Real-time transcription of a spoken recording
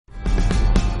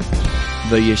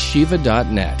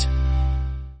theyeshiva.net.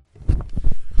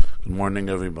 Good morning,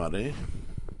 everybody.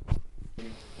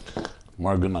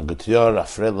 Morgen Agatiyar,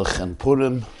 Afrelich and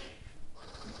Purim,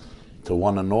 to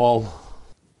one and all.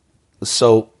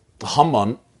 So,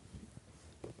 Haman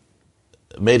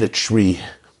made a tree.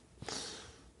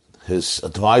 His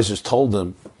advisors told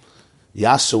him,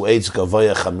 Yasu Eitz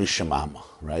Gavaya Chamishim Amma,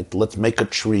 right? Let's make a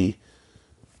tree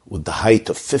with the height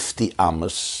of 50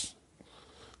 Amos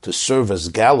to serve as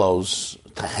gallows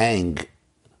to hang,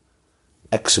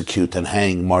 execute and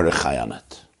hang Mordechai on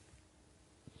it.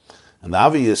 And the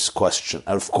obvious question,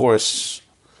 and of course,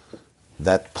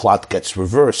 that plot gets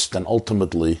reversed, and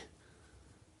ultimately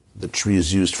the tree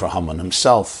is used for Haman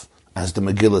himself, as the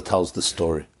Megillah tells the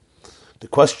story. The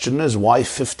question is, why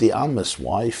 50 Amos?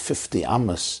 Why 50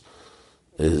 Amos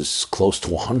is close to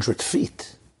 100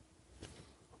 feet?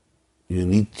 You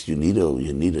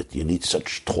need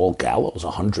such tall gallows,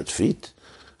 100 feet.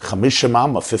 Chamishim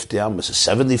Amma, 50 Amos is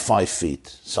 75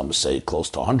 feet. Some say close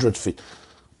to 100 feet.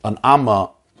 An Amma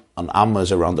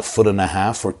is around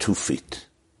 1.5 feet or 2 feet.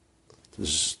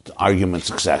 There's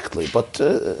arguments exactly, but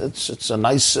it's a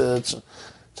nice. It's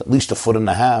at least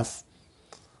 1.5 feet.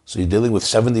 So you're dealing with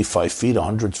 75 feet,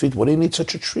 100 feet. What do you need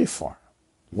such a tree for?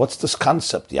 What's this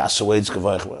concept?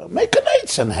 Yasu make an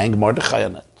eitz and hang Mordechai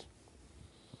on it.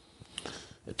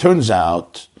 It turns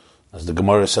out, as the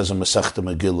Gemara says in Masechta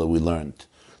Megillah, we learned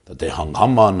that they hung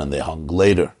Haman and they hung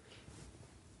later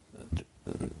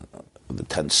the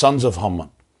 10 sons of Haman.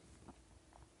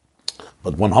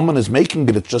 But when Haman is making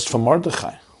it, it's just for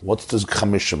Mordechai. What's this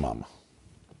Chamishim Amma?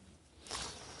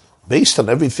 Based on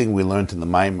everything we learned in the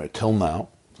Maimer till now,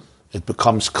 it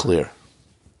becomes clear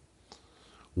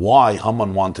why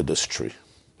Haman wanted this tree.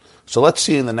 So let's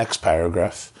see in the next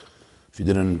paragraph. If you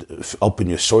didn't open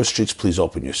your source sheets, please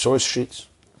open your source sheets.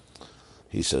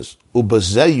 He says,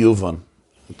 Ubazeh Yuvan.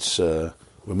 It's the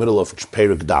middle of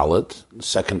Perek Dalet, the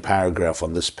second paragraph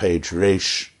on this page,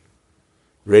 Reish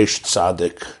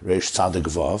Tzadik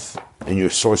Vav. In your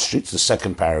source sheets, the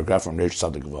second paragraph from Reish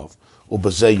Tzadik Vav.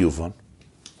 Ubazeh Yuvan.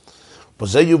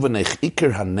 Ubazeh Yuvan ech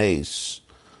ikir haneis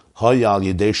hoya al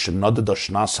yedei shenoded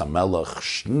shnas hamelech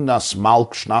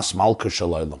shnas malka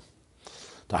shalaylam.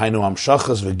 Tahainu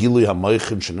hamshachas v'gilui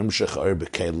hamoichin shenimshech oir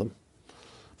bekelim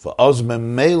v'oz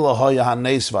memela hoya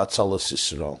haneis v'atzalas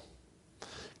Yisrael.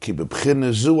 Ki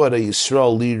bebchine zu arei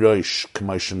Yisrael li roish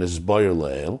k'may shenizboyer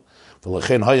le'el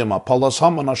v'lechein hoya mapalas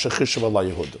Haman ha-shechishav ala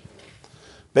Yehudim.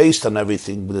 Based on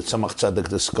everything that Tzemach Tzedek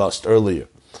discussed earlier,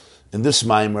 in this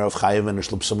Maimer of Chayev and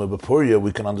Shlupsuma Bepuria,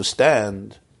 we can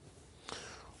understand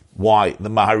why the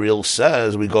Maharil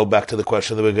says, we go back to the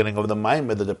question at the beginning of the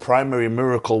Maimer, that the primary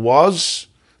miracle was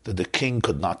that the king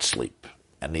could not sleep.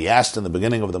 And he asked in the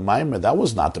beginning of the Maimer, that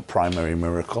was not the primary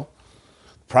miracle.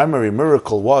 The primary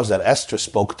miracle was that Esther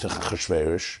spoke to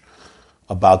Achashverosh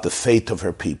about the fate of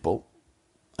her people,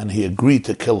 and he agreed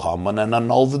to kill Haman and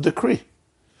annul the decree.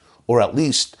 Or at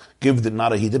least he didn't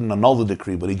annul the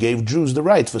decree, but he gave Jews the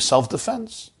right for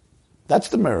self-defense. That's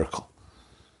the miracle.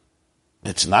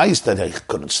 It's nice that he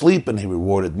couldn't sleep and he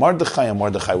rewarded Mordechai, and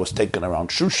Mordechai was taken around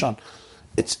Shushan.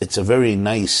 It's a very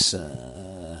nice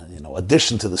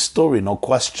addition to the story, no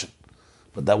question.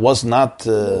 But that was not...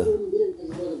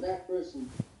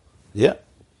 Yeah.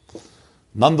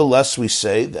 Nonetheless, we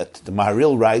say that the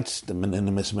Maharil writes in the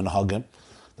Minhagim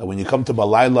that when you come to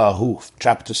Balayla Hu,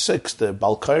 chapter 6, the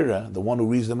Balkaira, the one who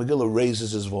reads the Megillah,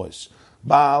 raises his voice.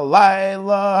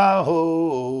 Balayla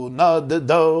Hu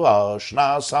nadedo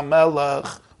ashnas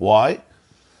hamelech. Why?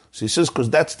 So he says, because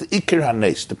that's the Ikir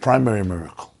Hanes, the primary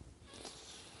miracle.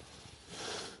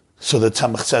 So the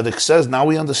Tzemach Tzedek says, now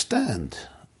we understand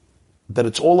that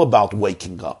it's all about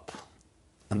waking up.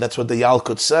 And that's what the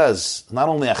Yalkut says. Not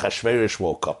only Achashverosh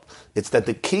woke up, it's that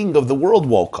the king of the world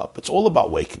woke up. It's all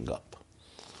about waking up.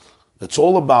 It's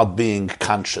all about being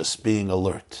conscious, being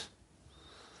alert.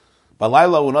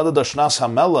 Balayla Unada Dashnas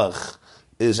HaMelech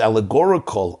is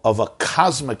allegorical of a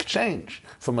cosmic change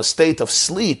from a state of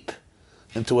sleep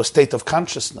into a state of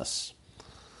consciousness.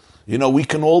 We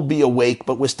can all be awake,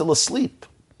 but we're still asleep.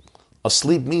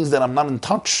 Asleep means that I'm not in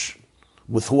touch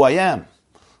with who I am.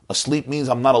 Asleep means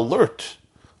I'm not alert.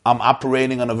 I'm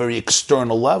operating on a very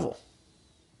external level.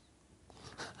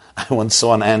 I once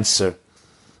saw an answer.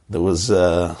 There was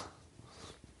a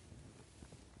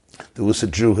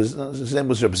Jew. His name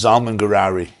was Reb Zalman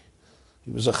Gurari.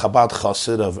 He was a Chabad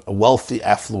Chassid, a wealthy,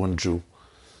 affluent Jew.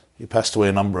 He passed away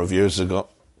a number of years ago.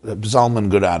 Reb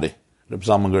Zalman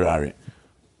Gurari.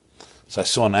 So I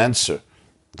saw an answer.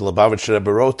 The Lubavitcher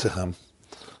Rebbe wrote to him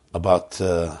about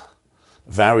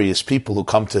various people who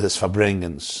come to his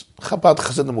Farbrengens. Chabad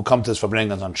Chassidim who come to his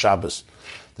Farbrengens on Shabbos.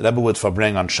 The Rebbe would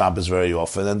farbring on Shabbos very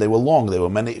often, and they were long. They were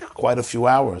quite a few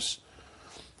hours.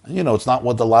 And, it's not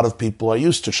what a lot of people are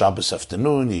used to. Shabbos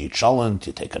afternoon, you eat cholent,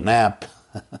 you take a nap.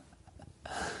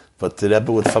 But the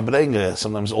Rebbe would farbring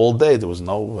sometimes all day. There was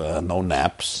no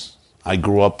naps. I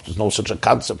grew up, there's no such a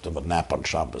concept of a nap on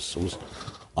Shabbos. It was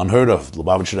unheard of. The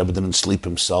Lubavitcher Rebbe didn't sleep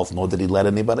himself, nor did he let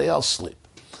anybody else sleep.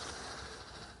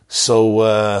 So,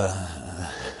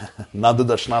 Nadu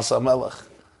Dashnas HaMelech.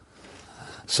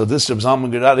 So this Reb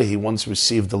Zalman Gerari, he once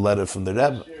received a letter from the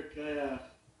Rebbe.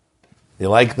 You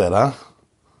like that, huh?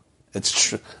 It's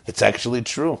true. It's actually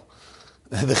true.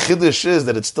 The chiddush is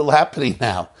that it's still happening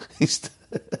now.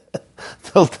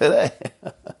 Till today.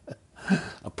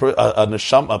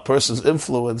 A person's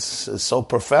influence is so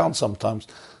profound sometimes.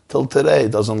 Till today,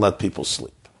 it doesn't let people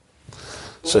sleep.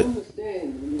 So, I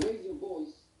understand. When you raise your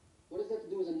voice, what does that have to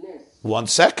do with a nest? 1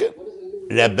 second.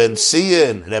 Rebben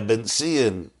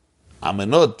Sion.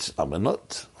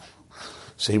 Amenut.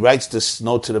 So he writes this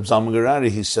note to Reb Zalman Gerari.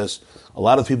 He says, a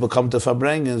lot of people come to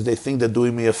Farbrengens, they think they're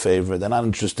doing me a favor. They're not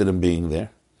interested in being there.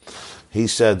 He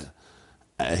said,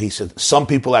 some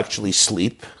people actually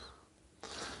sleep.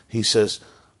 He says,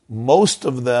 most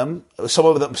of them, some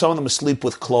of them sleep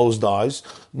with closed eyes.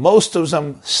 Most of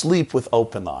them sleep with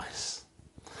open eyes.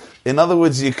 In other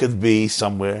words, you could be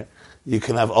somewhere, you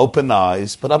can have open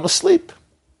eyes, but I'm asleep.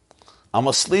 I'm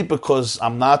asleep because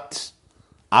I'm not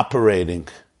operating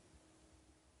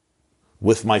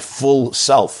with my full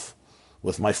self,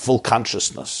 with my full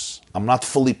consciousness. I'm not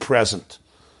fully present.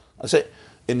 I say,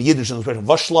 in Yiddish expression,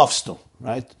 was schlafst du,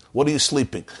 right? What are you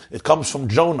sleeping? It comes from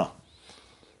Jonah.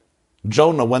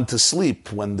 Jonah went to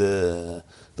sleep when the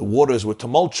waters were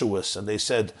tumultuous, and they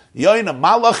said, Yoina,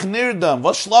 malach nirdam,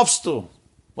 was schlafst du?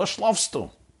 Was schlafst du?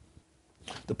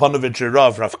 The Panovich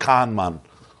Rav Kahnman,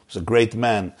 was a great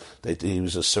man. He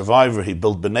was a survivor. He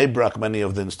built Bnei Brak, many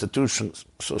of the institutions.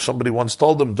 So somebody once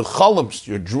told him, the Chalams,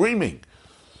 you're dreaming.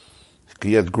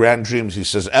 He had grand dreams. He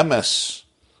says, MS,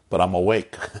 but I'm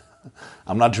awake.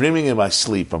 I'm not dreaming in my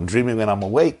sleep. I'm dreaming when I'm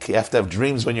awake. You have to have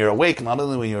dreams when you're awake, not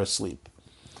only when you're asleep.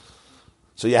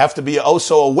 So you have to be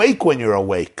also awake when you're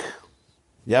awake.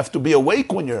 You have to be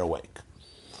awake when you're awake.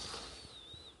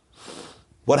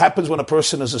 What happens when a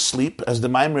person is asleep? As the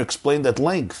Maimer explained at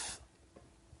length,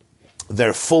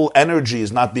 their full energy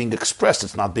is not being expressed.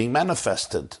 It's not being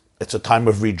manifested. It's a time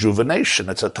of rejuvenation.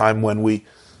 It's a time when we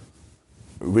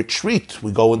retreat.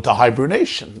 We go into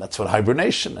hibernation. That's what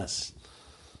hibernation is.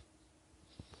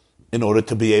 In order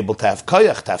to be able to have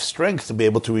koyach, to have strength, to be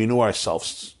able to renew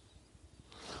ourselves.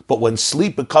 But when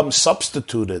sleep becomes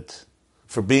substituted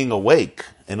for being awake,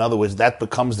 in other words, that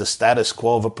becomes the status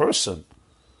quo of a person,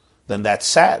 then that's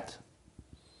sad.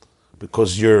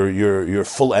 Because your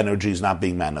full energy is not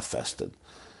being manifested.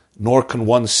 Nor can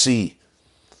one see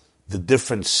the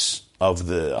difference of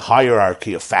the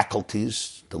hierarchy of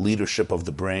faculties, the leadership of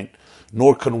the brain.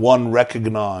 Nor can one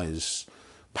recognize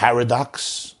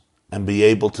paradox and be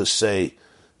able to say,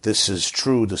 this is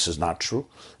true, this is not true.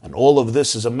 And all of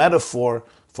this is a metaphor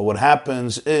for what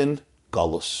happens in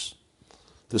Galus.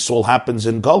 This all happens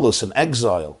in Galus, in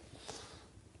exile.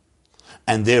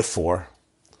 And therefore,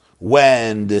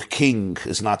 when the king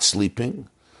is not sleeping,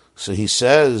 so he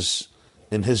says,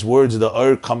 in his words, the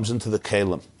Ur comes into the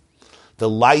Kalim. The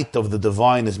light of the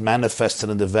divine is manifested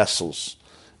in the vessels.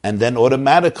 And then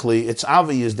automatically, it's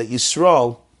obvious that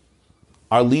Yisrael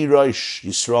are Li Rosh.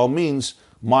 Yisrael means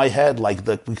my head, like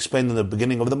we explained in the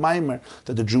beginning of the Maimer,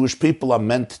 that the Jewish people are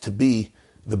meant to be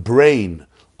the brain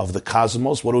of the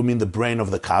cosmos. What do we mean, the brain of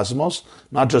the cosmos?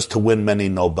 Not just to win many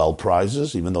Nobel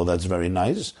Prizes, even though that's very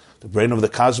nice. The brain of the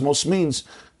cosmos means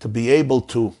to be able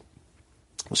to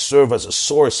serve as a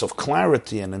source of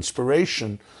clarity and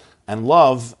inspiration and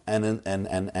love and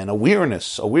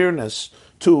awareness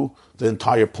to the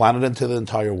entire planet and to the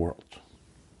entire world.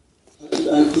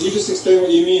 Could you just explain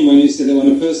what you mean when you say that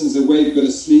when a person's awake but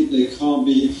asleep, they can't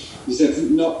be? You said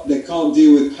they can't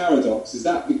deal with paradox. Is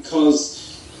that because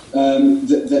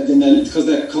because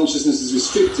their consciousness is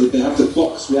restricted, they have to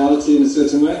box reality in a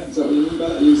certain way? Is that what you mean by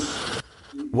that?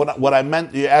 What I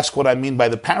meant, you ask what I mean by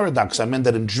the paradox. I meant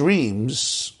that in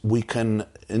dreams we can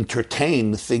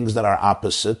entertain things that are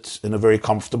opposite in a very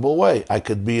comfortable way. I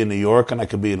could be in New York and I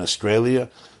could be in Australia.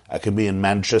 I could be in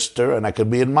Manchester and I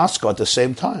could be in Moscow at the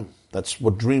same time. That's how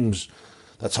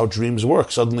dreams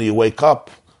work. Suddenly you wake up,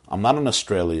 I'm not in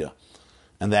Australia.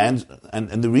 And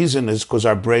the reason is because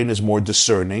our brain is more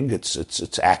discerning,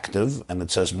 it's active, and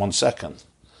it says 1 second.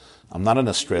 I'm not in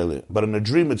Australia. But in a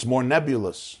dream it's more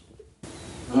nebulous.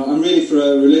 And really, for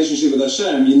a relationship with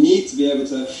Hashem, you need to be able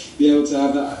to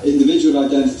have that individual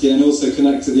identity and also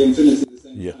connect to the infinity at the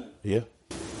same time. Yeah.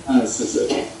 That's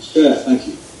it. Fair, thank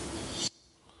you.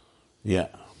 Yeah.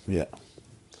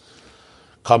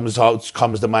 Comes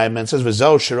the Maimon and says,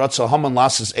 "V'zeu shiratzel Haman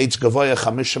lasis eitz gavoya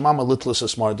chamisha mama litlis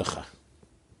es Mordechai."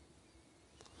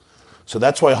 So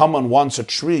that's why Haman wants a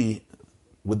tree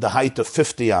with the height of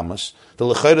 50 amas. The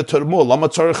lechayre termul lama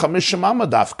tzarich chamisha mama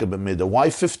dafke b'mida. Why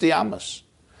 50 amas?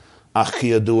 Ach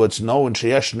yadu it's no and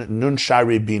sheyesh nun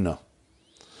shari bina.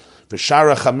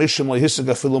 V'shara chamishim lehisig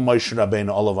afilu Moshe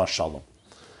Rabbeinu olav hashalom.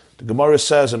 The Gemara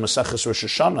says in Maseches Rosh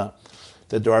Hashanah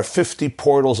that there are 50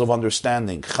 portals of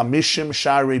understanding. Chamishim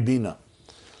shari bina.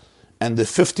 And the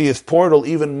 50th portal,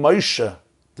 even Moshe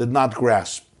did not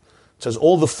grasp. It says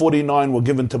all the 49 were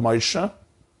given to Moshe,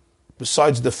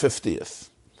 besides the 50th.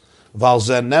 Val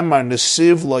zeh nemar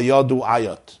nesiv lo yadu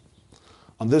ayat.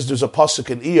 On this there's a pasuk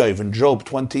in Eov, in Job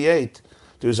 28.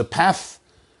 There's a path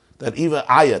that even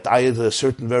ayat, a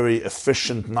certain very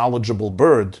efficient, knowledgeable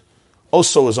bird,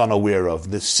 also is unaware of.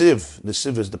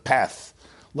 Nesiv is the path.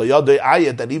 Lo yadu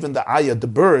ayat, that even the ayat, the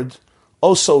bird,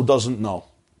 also doesn't know.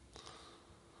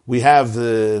 We have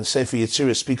the Sefer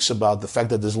Yetzirah speaks about the fact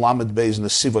that there's Lamed Beis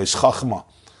Nesiva is Chachma.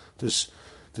 There's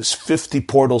 50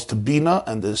 portals to Bina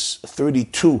and there's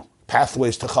 32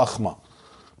 pathways to Chachma.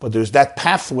 But there's that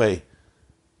pathway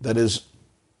that is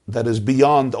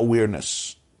beyond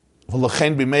awareness.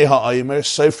 V'lachein b'mei ha'aymer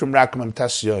seifrim rakam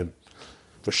tes yoyim.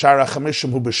 V'shara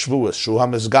chamishim hu b'shvuas shu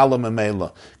ha'mezgala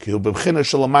memela ki hu b'bchina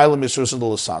shel ha'mayla misrus and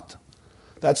l'sat.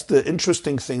 That's the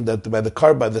interesting thing, that by the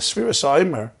Sfiras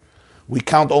ha'aymer, we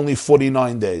count only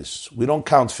 49 days. We don't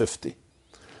count 50.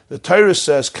 The Torah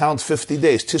says count 50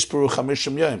 days. Tisperu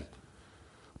chamishim yom.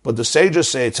 But the sages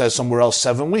say it says somewhere else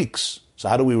 7 weeks. So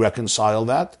how do we reconcile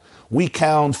that? We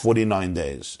count 49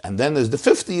 days. And then there's the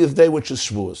 50th day, which is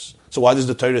Shavuos. So why does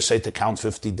the Torah say to count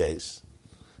 50 days?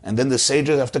 And then the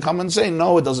sages have to come and say,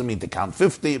 no, it doesn't mean to count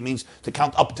 50. It means to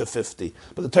count up to 50.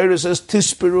 But the Torah says,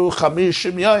 Tisperu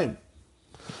chamishim yom.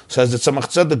 Says the Tzemach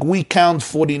Tzedek, we count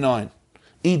 49.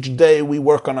 Each day we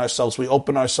work on ourselves. We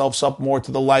open ourselves up more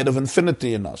to the light of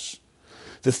infinity in us.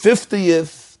 The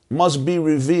 50th must be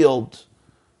revealed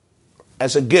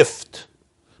as a gift,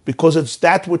 because it's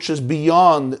that which is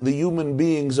beyond the human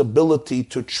being's ability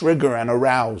to trigger and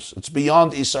arouse. It's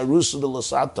beyond Isarusa de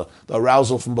Lasata, the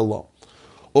arousal from below.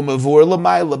 Umavur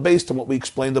l'mayla, based on what we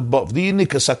explained above. The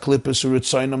Yinikas HaKlippus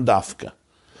Uritzoinam Dafka.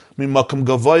 Mimakam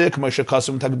Gavoya K'moshe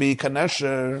Kasim Tagbi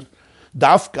Kanesher.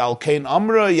 Dafka al kein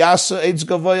amra yasa eitz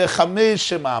gavoya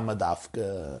chamishim ama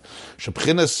dafka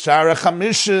shebchinas shara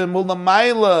chamishim ul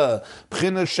namayla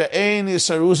bchinas she'ein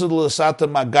yisaruzah l'sata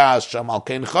magas sham al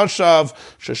kein chashav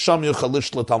shesham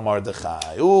yuchalish l'tal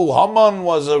Mordechai. Haman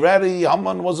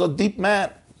was a deep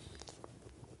man.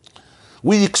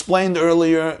 We explained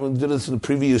earlier, we did this in the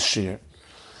previous year,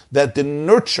 that the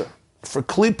nurture for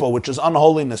klipa, which is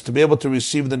unholiness, to be able to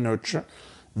receive the nurture,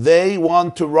 they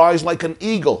want to rise like an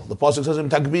eagle. The pasuk says,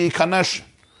 "Tagbi kanesh."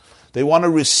 They want to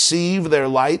receive their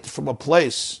light from a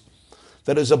place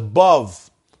that is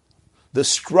above the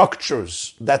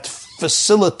structures that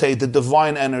facilitate the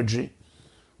divine energy,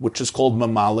 which is called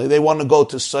mamale. They want to go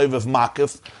to Sovev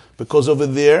Makif, because over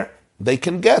there they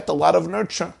can get a lot of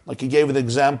nurture. Like he gave the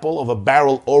example of a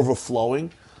barrel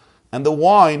overflowing, and the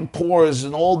wine pours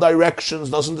in all directions,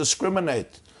 doesn't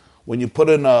discriminate. When you put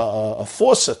in a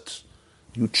faucet,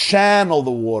 you channel the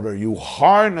water, you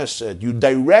harness it, you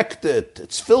direct it,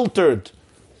 it's filtered.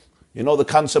 You know the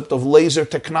concept of laser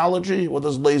technology? What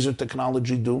does laser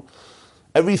technology do?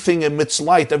 Everything emits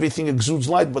light, everything exudes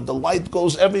light, but the light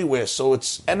goes everywhere, so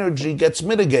its energy gets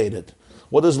mitigated.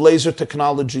 What does laser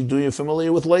technology do? You're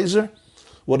familiar with laser?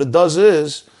 What it does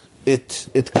is,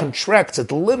 it contracts,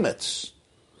 it limits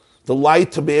the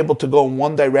light to be able to go in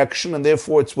one direction, and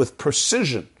therefore it's with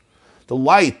precision. The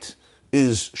light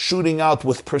is shooting out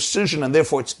with precision, and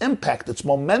therefore its impact, its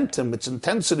momentum, its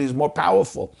intensity is more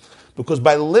powerful. Because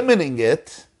by limiting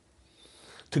it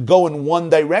to go in one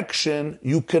direction,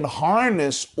 you can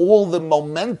harness all the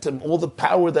momentum, all the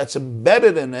power that's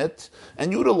embedded in it,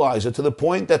 and utilize it to the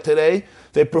point that today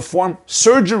they perform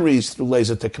surgeries through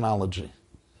laser technology,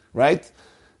 right?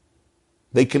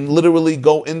 They can literally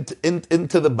go into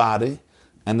the body,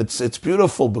 and it's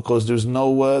beautiful because there's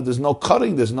no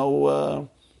cutting, there's no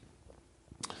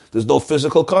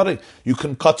physical cutting. You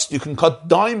can cut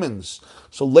diamonds.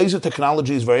 So laser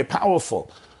technology is very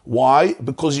powerful. Why?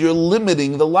 Because you're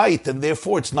limiting the light, and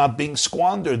therefore it's not being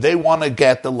squandered. They want to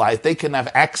get the light. They can have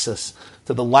access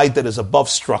to the light that is above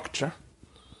structure.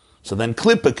 So then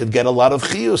Klippa could get a lot of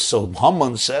chiyus. So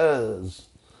Haman says,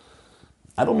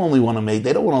 they don't only want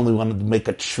to make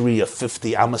a tree of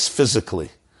 50 amas physically.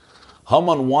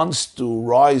 Haman wants to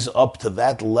rise up to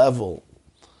that level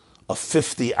of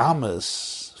 50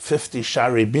 amas 50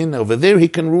 Shari Bin. Over there he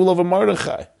can rule over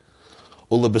Mordechai.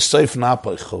 Ula b'seif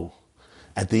napachu.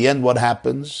 At the end, what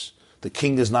happens? The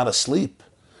king is not asleep.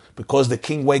 Because the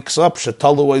king wakes up,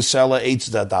 Shetalu Oisela Eitz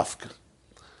Dadafka.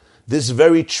 This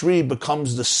very tree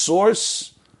becomes the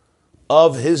source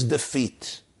of his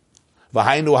defeat.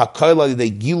 V'hainu hakoila de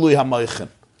gilui hamoichin.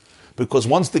 Because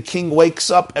once the king wakes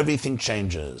up, everything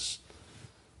changes.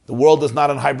 The world is not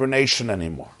in hibernation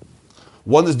anymore.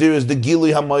 Once there is the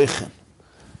gilui hamoichin.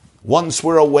 Once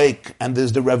we're awake and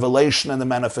there's the revelation and the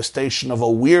manifestation of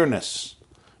awareness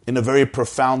in a very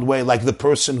profound way, like the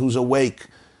person who's awake,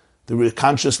 the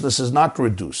consciousness is not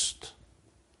reduced,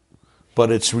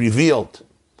 but it's revealed.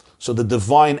 So the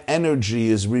divine energy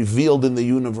is revealed in the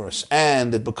universe,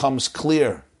 and it becomes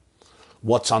clear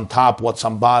what's on top, what's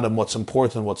on bottom, what's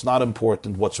important, what's not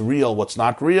important, what's real, what's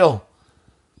not real.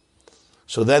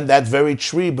 So then that very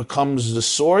tree becomes the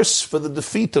source for the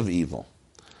defeat of evil.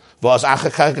 And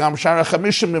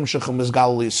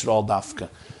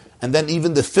then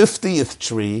even the 50th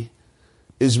tree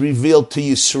is revealed to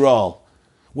Yisrael,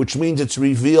 which means it's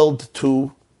revealed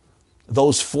to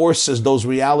those forces, those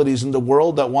realities in the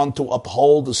world that want to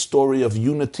uphold the story of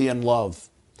unity and love.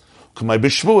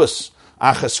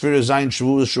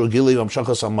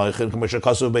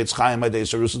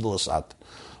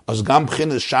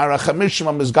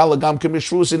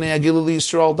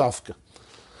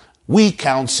 We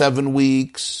count 7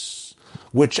 weeks,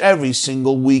 which every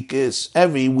single week is,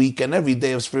 every week and every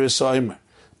day of Sfiras Omer.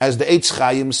 As the Eitz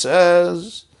Chaim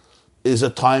says, is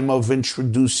a time of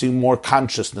introducing more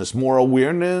consciousness, more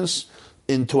awareness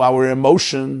into our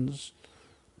emotions.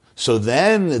 So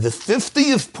then the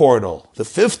 50th portal, the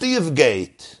 50th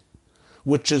gate,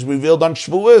 which is revealed on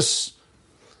Shavuos,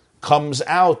 comes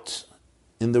out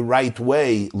in the right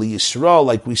way, Li Yisrael,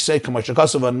 like we say,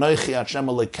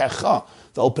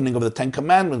 the opening of the 10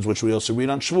 Commandments, which we also read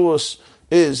on Shavuos,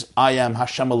 is, I am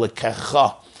Hashem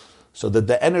Elokecha. So that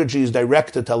the energy is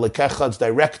directed to Elokecha, it's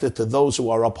directed to those who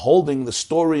are upholding the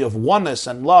story of oneness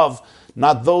and love,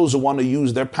 not those who want to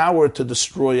use their power to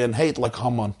destroy and hate, like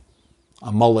Haman,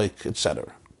 Amalek,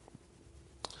 etc.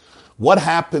 What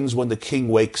happens when the king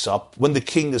wakes up, when the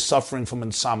king is suffering from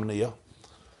insomnia?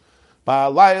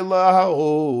 What's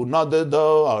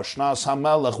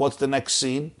the next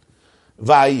scene?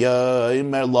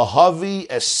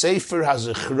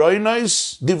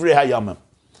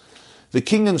 The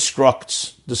king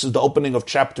instructs, this is the opening of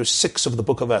chapter 6 of the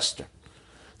book of Esther.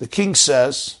 The king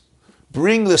says,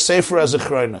 bring the Sefer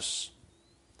HaZichronos.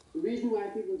 The reason why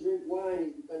people drink wine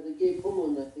is because they gave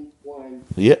Haman, I think, wine.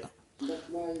 Yeah. That's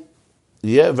why.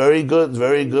 Yeah, very good,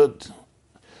 very good.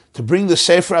 To bring the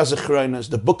Sefer HaZichronos,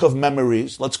 the book of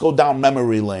memories, let's go down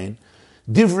memory lane.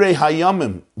 Divrei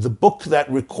Hayamim, the book that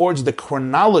records the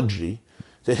chronology,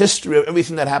 the history of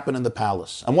everything that happened in the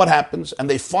palace. And what happens? And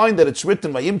they find that it's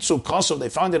written, Vayimtzu Kosov, they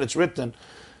find that it's written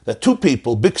that 2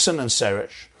 people, Bixen and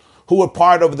Seresh, who were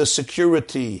part of the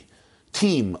security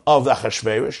team of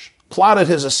Achashverosh, plotted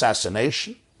his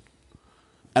assassination.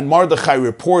 And Mordechai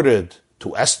reported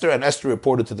to Esther, and Esther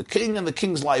reported to the king, and the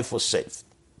king's life was saved.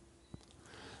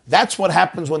 That's what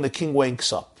happens when the king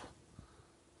wakes up.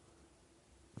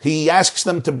 He asks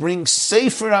them to bring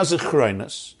Sefer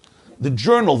HaZichronos, the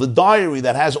journal, the diary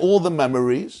that has all the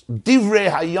memories,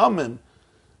 Divrei Hayamim,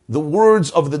 the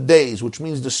words of the days, which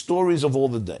means the stories of all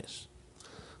the days.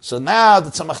 So now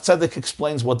the Tzemach Tzedek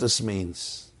explains what this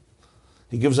means.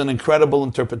 He gives an incredible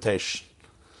interpretation.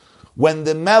 When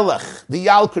the Melech, the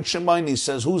Yalkut Shemaini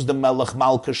says, who's the Melech,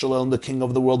 Malka Shalom, the king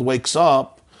of the world, wakes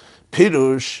up,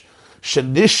 Pirush,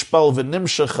 Shenishpal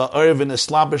v'nimshach ha'or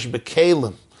v'nislabish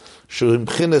b'kelim,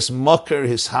 Shuhimchines Makar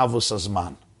his Havus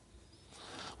Azman.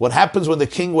 What happens when the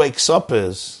king wakes up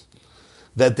is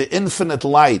that the infinite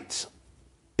light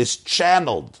is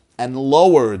channeled and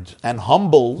lowered and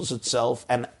humbles itself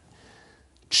and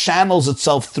channels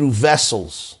itself through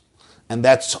vessels. And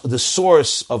that's the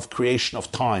source of creation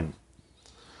of time.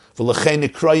 That's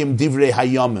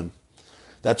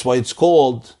why it's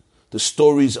called the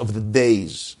stories of the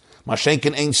days.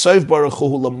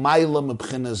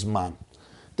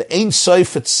 The Ein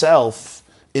Sof itself,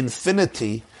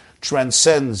 infinity,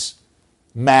 transcends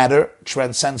matter,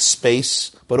 transcends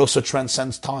space, but also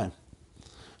transcends time.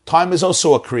 Time is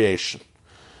also a creation.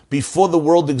 Before the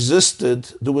world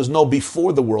existed, there was no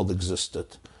before the world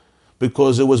existed.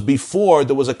 Because it was before,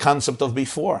 there was a concept of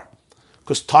before.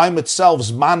 Because time itself,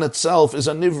 Zman itself, is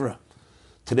a nivra.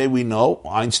 Today we know,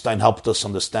 Einstein helped us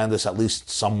understand this at least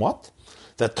somewhat,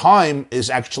 that time is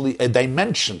actually a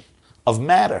dimension of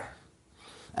matter.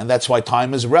 And that's why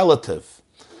time is relative.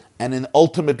 And in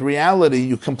ultimate reality,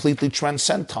 you completely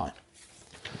transcend time.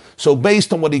 So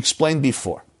based on what he explained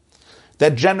before,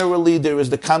 that generally there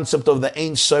is the concept of the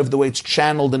Ein Sof, the way it's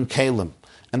channeled in Kalim.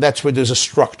 And that's where there's a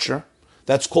structure.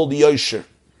 That's called Yosher.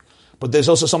 But there's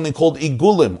also something called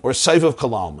Igulim, or Sof of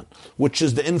Kalalman, which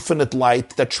is the infinite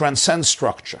light that transcends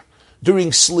structure.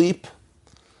 During sleep,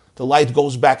 the light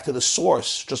goes back to the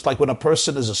source. Just like when a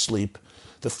person is asleep,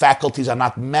 the faculties are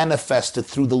not manifested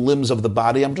through the limbs of the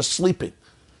body. I'm just sleeping.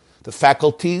 The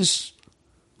faculties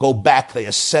go back, they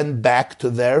ascend back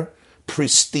to their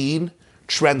pristine,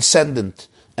 transcendent,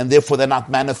 and therefore they're not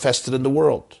manifested in the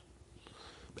world.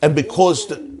 And because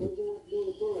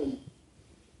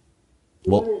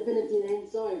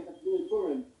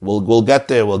we'll get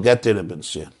there, Ibn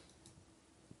Sina.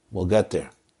 We'll get there.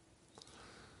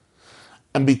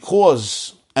 And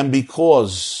because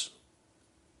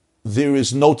there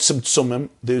is no tzimtzumim,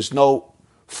 there's no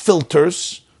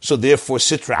filters, so therefore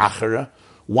Sitra Achara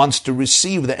wants to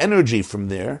receive the energy from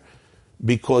there,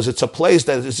 because it's a place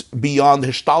that is beyond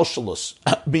Hishtalshalus,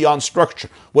 beyond structure.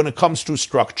 When it comes to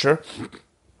structure,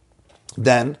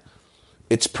 then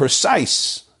it's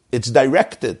precise, it's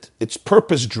directed, it's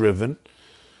purpose-driven,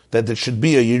 that there should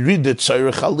be a Yeridet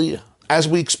Tzarech Aliyah. As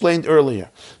we explained earlier,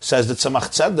 says that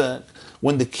Tzemach Tzedek,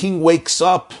 when the king wakes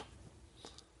up,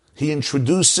 he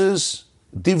introduces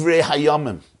Divrei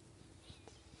Hayamim,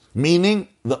 meaning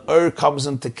the comes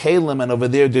into Kalim, and over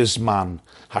there's man.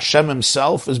 Hashem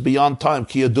himself is beyond time.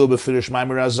 Ki yadu b'firish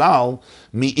maimer azal,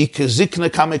 mi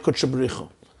ikazikne kame kutchabrichu.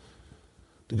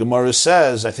 The Gemara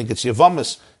says, I think it's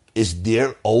Yavamis, is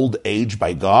there old age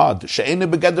by God? She'ene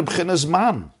begeder b'chinas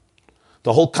man.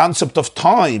 The whole concept of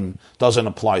time doesn't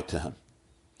apply to him.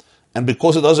 And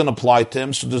because it doesn't apply to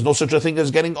him, so there's no such a thing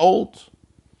as getting old.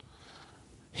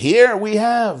 Here we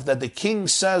have that the king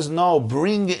says, no,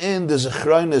 bring in the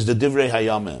Zechronis, the Divrei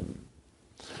Hayamim.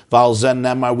 Val Zen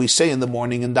Nemar, we say in the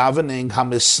morning in davening,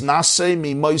 Hamisnase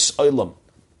mimois olam.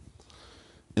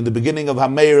 In the beginning of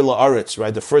Hameir La'aretz,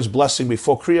 right, the first blessing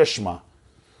before Kriya Shema.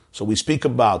 So we speak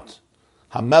about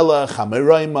Hamelech,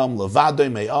 Hameroimam, Levadoi,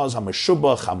 Me'az,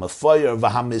 Hameshubach, Hamefoyer,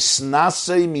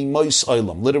 Vahamisnase mimois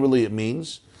olam. Literally it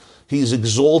means, he is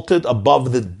exalted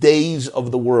above the days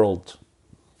of the world.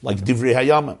 Like Divrei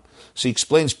Hayamim. So he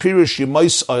explains, Pirush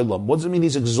Yemais Olam. What does it mean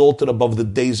he's exalted above the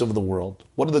days of the world?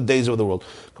 What are the days of the world?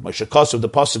 The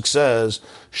Pasuk says,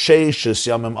 Sheishis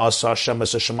Yamim Asa Hashem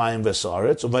Es HaShemayim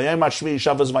V'Sa'aretz Uvayim HaShvi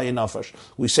Shabbos Vayinafash.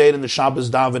 We say it in the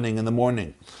Shabbos davening in the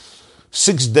morning.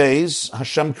 6 days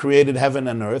Hashem created heaven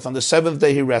and earth. On the 7th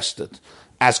day he rested.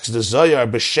 Asks the Zohar,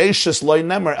 B'Sheishis Loi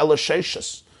Nemer Ela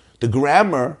Sheishis. The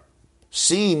grammar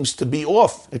seems to be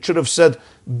off. It should have said,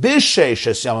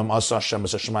 B'Sheishis Yamim Asa Hashem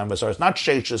Es HaShemayim V'Sa'aretz, not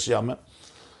Sheishis Yamim.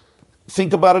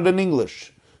 Think about it in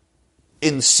English.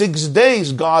 In 6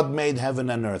 days, God made heaven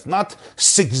and earth. Not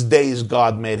 6 days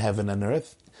God made heaven and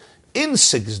earth. In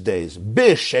 6 days,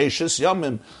 B'Sheishis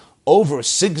Yamim, over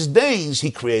 6 days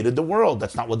he created the world.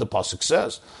 That's not what the Pasuk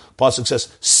says. Pasuk says,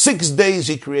 6 days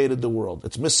he created the world.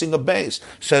 It's missing a base.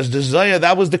 Says the Zohar,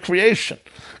 that was the creation.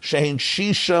 Shein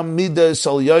shisha midas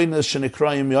al yoynes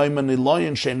shenikrayim yoyman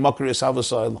iloyin shein makris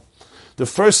havasaylam. The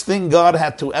first thing God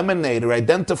had to emanate or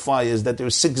identify is that there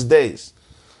are 6 days.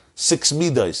 6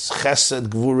 midas. Chesed,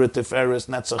 Gvura, Tiferes,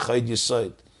 Netzach, Chayd,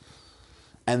 Yesod.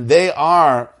 And they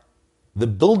are the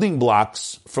building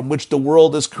blocks from which the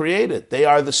world is created. They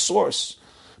are the source.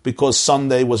 Because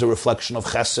Sunday was a reflection of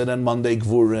Chesed, and Monday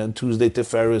Gvura, and Tuesday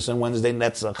Tiferes, and Wednesday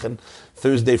Netzach, and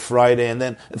Thursday Friday, and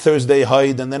then Thursday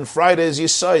Haid, and then Friday is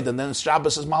Yesod, and then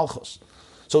Shabbos is Malchus.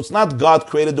 So it's not God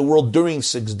created the world during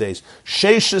 6 days.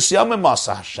 Sheishis Yamim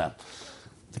Asa Hashem.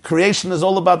 The creation is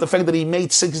all about the fact that he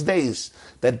made 6 days.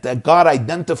 That God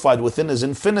identified within his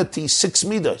infinity 6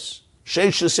 midas.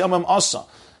 Sheishis Yamim Asa.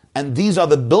 And these are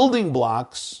the building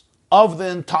blocks of the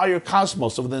entire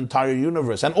cosmos, of the entire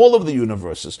universe, and all of the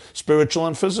universes, spiritual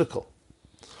and physical.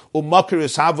 Umakir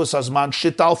havus azman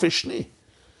shital fishni.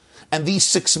 And these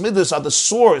 6 midas are the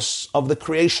source of the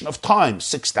creation of time,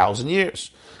 6,000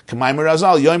 years. That's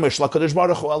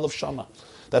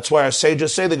why our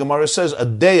sages say, the Gemara says, a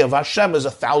day of Hashem is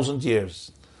 1,000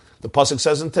 years. The Pasuk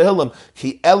says in Tehillim,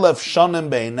 Ki elef shanim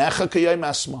beinecha k'yom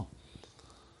esma.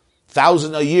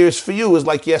 1,000 years for you is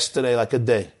like yesterday, like a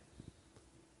day.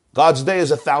 God's day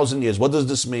is 1,000 years. What does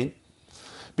this mean?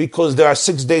 Because there are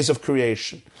 6 days of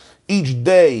creation. Each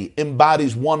day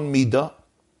embodies one midah,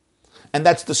 and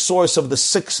that's the source of the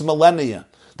 6 millennia.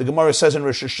 The Gemara says in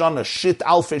Rosh Hashanah, Shit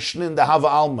alfei shnin dehava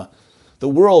alma. The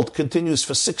world continues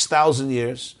for 6,000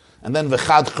 years, and then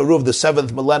V'chad Charuv, the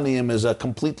 7th millennium, is a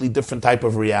completely different type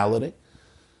of reality.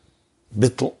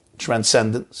 Bittul,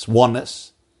 transcendence,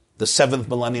 oneness. The 7th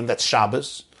millennium, that's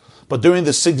Shabbos. But during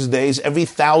the 6 days, every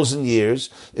 1,000 years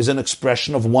is an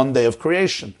expression of one day of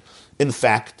creation. In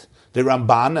fact, The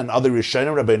Ramban and other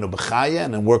Rishonim, Rabbeinu Bechaya,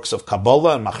 and in works of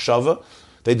Kabbalah and Machshava,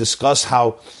 they discuss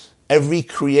how every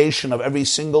creation of every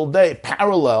single day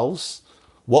parallels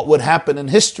what would happen in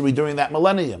history during that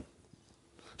millennium.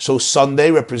 So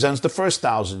Sunday represents the first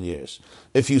 1,000 years.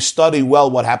 If you study well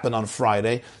what happened on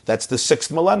Friday, that's the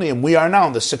 6th millennium. We are now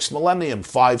in the 6th millennium.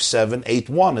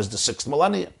 5781 is the 6th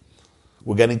millennium.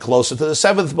 We're getting closer to the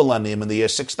 7th millennium in the year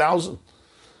 6000.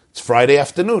 It's Friday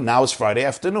afternoon. Now it's Friday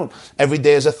afternoon. Every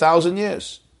day is 1,000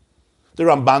 years. The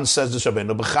Ramban says this,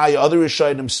 Rabbeinu Bechaya, other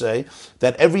Rishonim say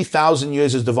that every 1,000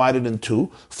 years is divided in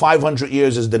two. 500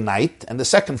 years is the night, and the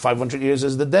second 500 years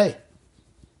is the day.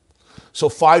 So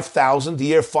 5,000, the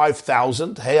year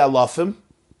 5,000, Hey Alafim,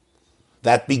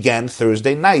 that began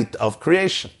Thursday night of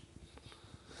creation.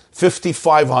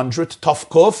 5,500, Tov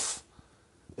Kuf,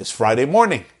 is Friday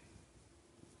morning.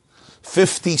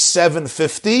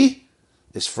 5750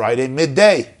 is Friday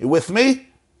midday. You with me?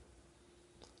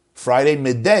 Friday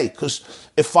midday. Because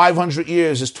if 500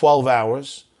 years is 12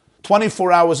 hours,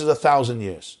 24 hours is 1,000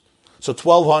 years. So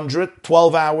 1,200,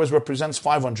 12 hours represents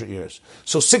 500 years.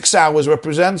 So 6 hours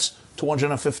represents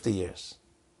 250 years.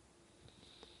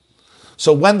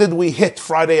 So when did we hit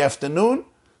Friday afternoon?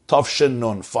 Tavshin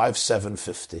Nun,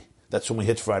 5750. That's when we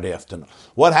hit Friday afternoon.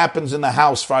 What happens in the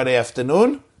house Friday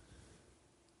afternoon?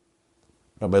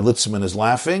 Rabbi Litzman is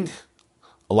laughing.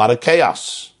 A lot of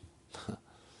chaos.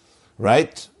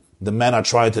 Right? The men are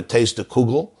trying to taste the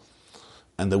kugel,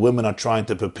 and the women are trying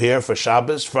to prepare for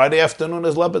Shabbos. Friday afternoon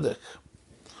is Lebedik.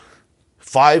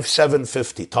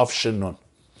 5750, Tavshin Nun.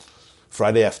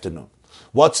 Friday afternoon.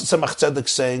 What's Tzemach Tzedek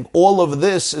saying? All of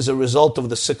this is a result of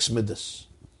the 6 Midas.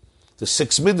 The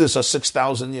 6 Midas are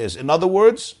 6,000 years. In other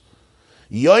words,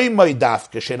 the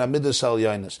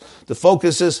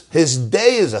focus is his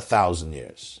day is 1,000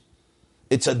 years.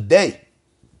 It's a day.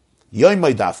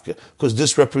 Because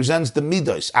this represents the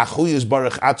Midas.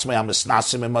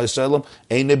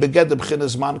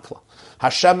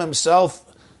 Hashem himself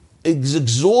is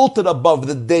exalted above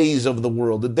the days of the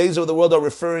world. The days of the world are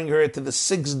referring here to the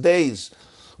 6 days,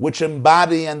 which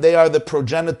embody, and they are the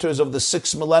progenitors of the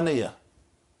 6 millennia.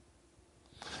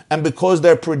 And because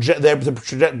they're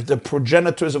the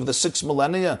progenitors of the 6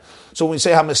 millennia, so when we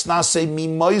say Hamisnase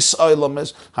Mimois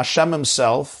Oilamis, Hashem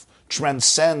himself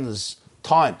transcends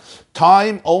time.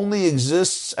 Time only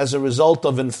exists as a result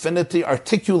of infinity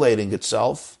articulating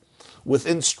itself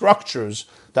within structures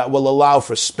that will allow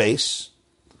for space,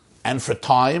 and for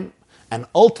time, and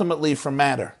ultimately for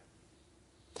matter.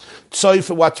 Tzoif,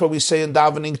 what's what we say in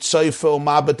davening, Tzoif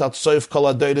umabet at Tzoif kol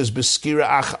adoyres beskira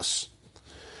achas.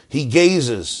 He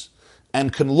gazes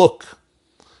and can look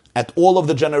at all of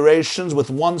the generations with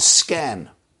one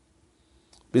scan.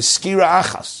 Beskira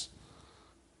achas.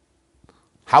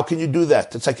 How can you do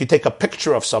that? It's like you take a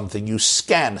picture of something, you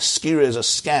scan. Skira is a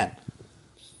scan.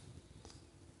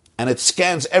 And it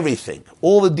scans everything,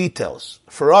 all the details.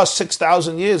 For us,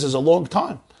 6,000 years is a long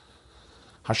time.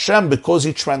 Hashem, because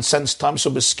he transcends time,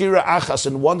 so beskira achas,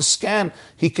 in one scan,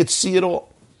 he could see it all.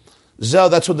 Zel,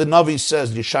 that's what the Navi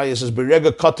says. Yeshaya says,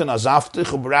 Berega katan azaftich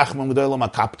u'berachmim g'dolam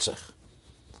akaptzich.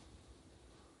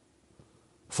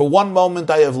 For one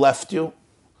moment I have left you,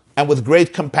 and with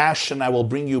great compassion I will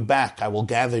bring you back, I will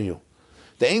gather you.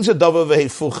 The Ein Zedava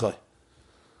v'heifucha.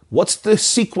 What's the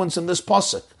sequence in this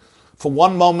pasuk? For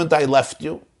one moment I left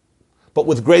you, but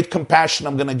with great compassion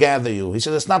I'm going to gather you. He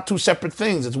says it's not two separate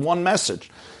things, it's one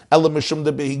message. When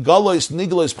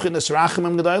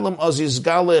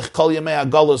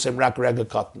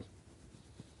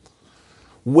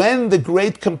the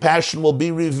great compassion will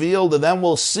be revealed, and then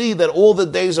we'll see that all the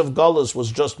days of Galus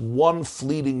was just one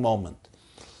fleeting moment.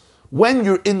 When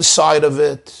you're inside of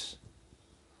it,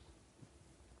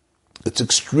 it's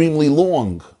extremely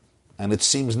long, and it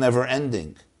seems never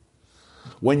ending.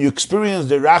 When you experience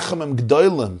the Rachamim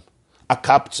G'dolim,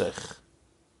 Akaptzech,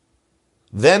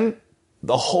 then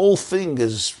the whole thing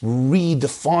is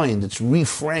redefined, it's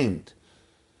reframed.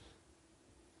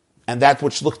 And that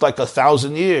which looked like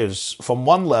 1,000 years from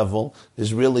one level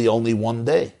is really only one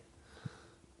day.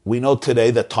 We know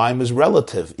today that time is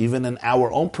relative, even in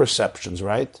our own perceptions,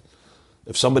 right?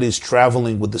 If somebody's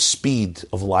traveling with the speed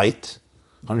of light,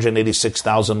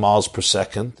 186,000 miles per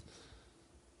second,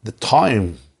 the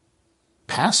time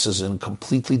passes in a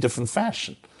completely different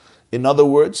fashion. In other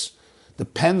words,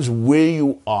 depends where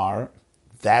you are,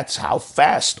 that's how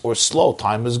fast or slow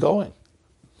time is going.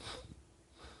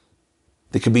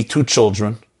 There could be 2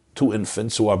 children, 2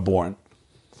 infants who are born.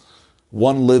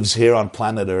 One lives here on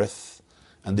planet Earth,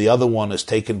 and the other one is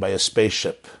taken by a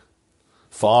spaceship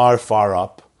far, far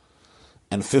up.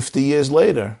 And 50 years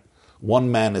later,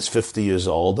 one man is 50 years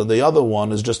old, and the other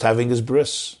one is just having his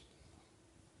bris.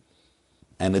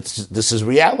 And this is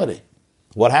reality.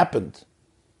 What happened?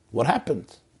 What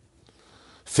happened?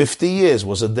 50 years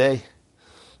was a day.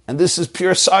 And this is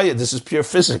pure science, this is pure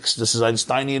physics, this is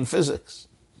Einsteinian physics.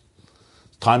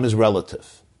 Time is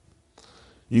relative.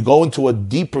 You go into a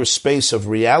deeper space of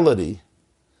reality,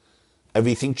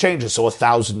 everything changes. So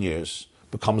 1,000 years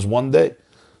becomes one day.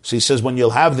 So he says, when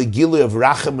you'll have the Gili of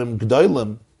Rachamim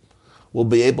G'dolim, we'll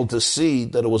be able to see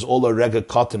that it was all a rega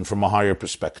cotton from a higher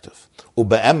perspective.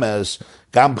 Ube'emez,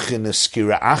 gam b'chinas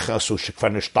skira achas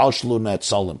u'shekvar nishtalshlu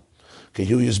ne'etzalim.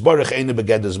 Kehu yizbarech eine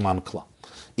begedez mankla.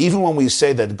 Even when we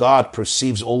say that God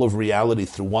perceives all of reality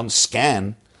through one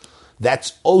scan,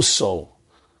 that's also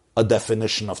a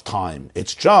definition of time.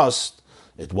 It's just,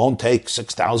 it won't take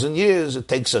 6,000 years, it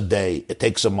takes a day, it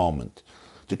takes a moment.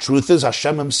 The truth is,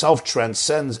 Hashem himself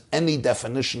transcends any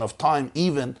definition of time,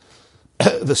 even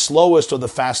the slowest or the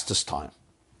fastest time.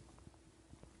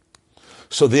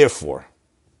 So therefore,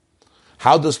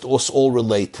 how does this all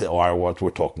relate to what we're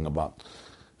talking about?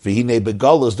 V'hinei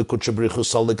begalos the kutchabrichu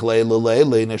salik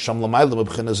le'ele nesham l'mayla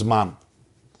meb'chinas man.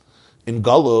 In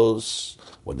Galos,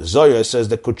 when the Zohar says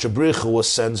that kutchabrichu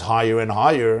ascends higher and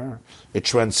higher, it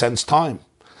transcends time.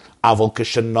 Aval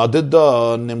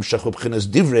keshenadada nimshach b'chinas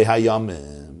divrei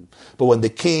hayamim. But when the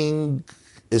king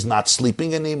is not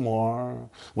sleeping anymore,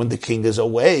 when the king is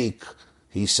awake,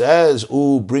 he says,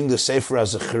 bring the Sefer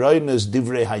HaZechronos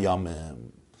Divrei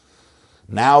Hayamim.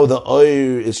 Now the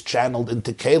oir is channeled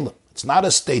into Kalim. It's not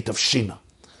a state of Shina.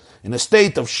 In a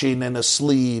state of Shina, in a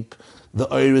sleep, the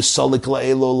oir is Salik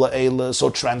La'elo La'ela, so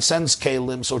transcends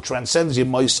Kalim, so transcends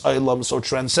Yemois Olam, so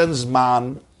transcends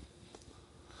Man.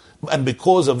 And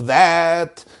because of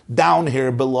that, down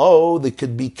here below, there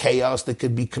could be chaos, there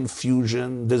could be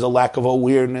confusion, there's a lack of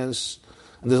awareness,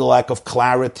 and there's a lack of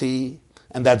clarity,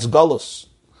 and that's Galus.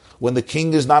 When the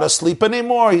king is not asleep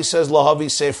anymore, he says,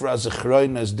 Lahavi Sefer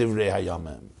HaZechronos Divrei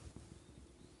Hayamim.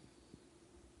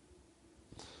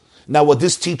 Now what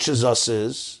this teaches us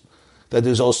is that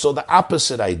there's also the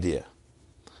opposite idea.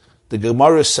 The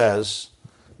Gemara says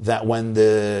that when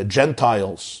the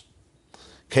Gentiles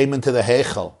came into the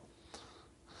Heichal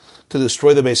to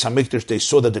destroy the Beis HaMikdash, they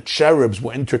saw that the cherubs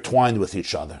were intertwined with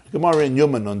each other. Gemara in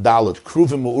Yuman on Dalet,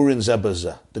 Kruvim u'urin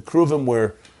zebazeh. The Kruvim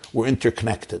were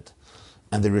interconnected.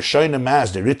 And the Rishonim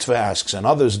asks, the Ritva asks, and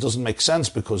others, it doesn't make sense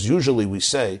because usually we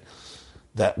say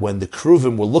that when the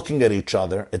Kruvim were looking at each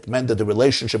other, it meant that the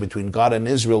relationship between God and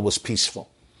Israel was peaceful.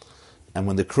 And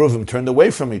when the Kruvim turned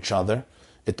away from each other,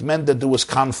 it meant that there was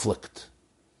conflict.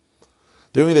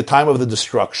 During the time of the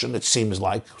destruction, it seems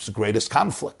like it was the greatest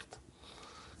conflict.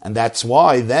 And that's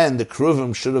why then the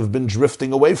Kruvim should have been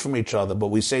drifting away from each other. But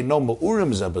we say, no,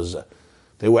 Ma'urim Zebazeh.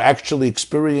 They were actually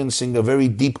experiencing a very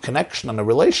deep connection and a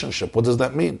relationship. What does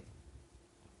that mean?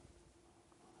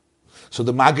 So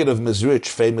the Maggid of Mezrich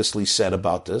famously said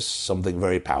about this, something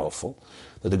very powerful,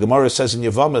 that the Gemara says in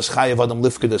Yevamos, Chayav Adam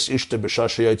Lifkedas Ishte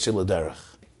B'Shasha Yotze L'Derech.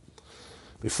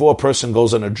 Before a person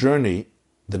goes on a journey,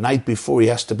 the night before he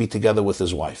has to be together with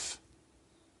his wife.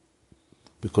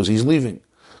 Because he's leaving.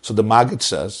 So the Maggid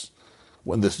says,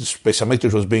 when the Beis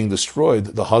HaMikdash was being destroyed,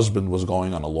 the husband was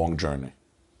going on a long journey.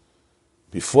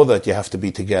 Before that, you have to be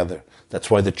together.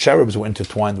 That's why the cherubs were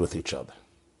intertwined with each other.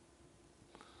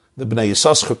 The Bnei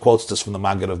Yissaschar quotes this from the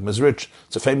Maggid of Mezrich.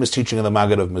 It's a famous teaching of the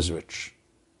Maggid of Mezrich.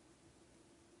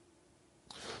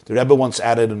 The Rebbe once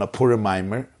added in a Purim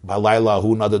Maimer, Balayla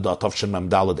Hu Nadada Tavshin Mem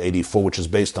Daled 84, which is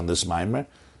based on this Maimer,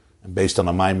 and based on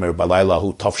a Maimer Balayla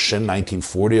Hu Tavshin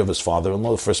 1940 of his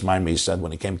father-in-law, the first Maimer he said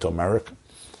when he came to America,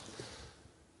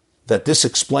 that this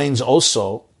explains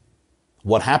also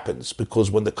what happens,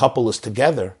 because when the couple is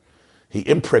together, he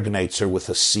impregnates her with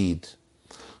a seed.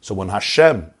 So when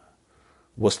Hashem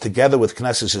was together with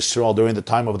Knesset Yisrael during the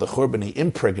time of the Churban, he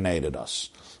impregnated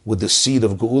us with the seed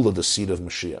of Geula, the seed of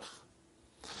Mashiach.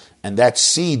 And that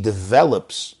seed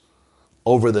develops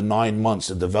over the 9 months.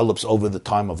 It develops over the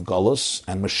time of Galus,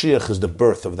 and Mashiach is the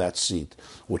birth of that seed,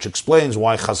 which explains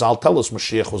why Chazal tell us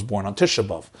Mashiach was born on Tisha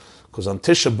B'Av. Because on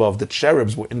Tisha B'Av, the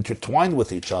cherubs were intertwined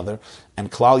with each other, and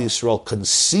Klal Yisrael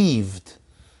conceived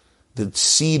the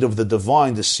seed of the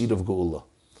divine, the seed of Geula.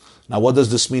 Now, what does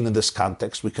this mean in this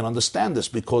context? We can understand this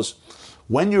because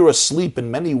when you're asleep, in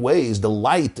many ways, the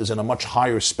light is in a much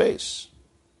higher space.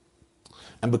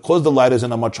 And because the light is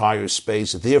in a much higher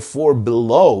space, therefore,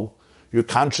 below, your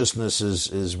consciousness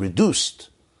is reduced.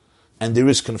 And there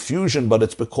is confusion, but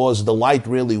it's because the light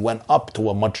really went up to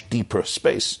a much deeper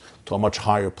space, to a much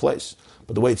higher place.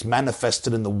 But the way it's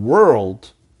manifested in the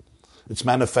world, it's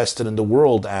manifested in the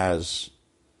world as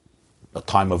a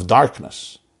time of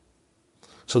darkness.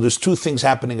 So there's two things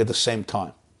happening at the same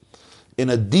time. In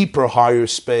a deeper, higher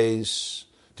space,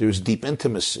 there's deep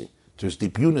intimacy. There's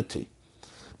deep unity.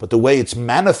 But the way it's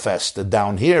manifested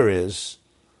down here is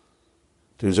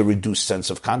there's a reduced sense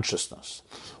of consciousness.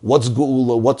 What's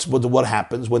Geula? What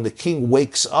happens when the king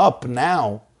wakes up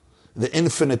now? The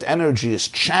infinite energy is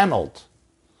channeled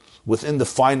within the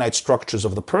finite structures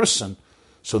of the person.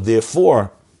 So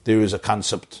therefore, there's a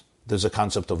concept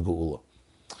of Geula.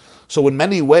 So in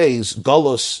many ways,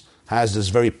 Galus has this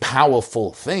very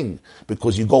powerful thing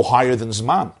because you go higher than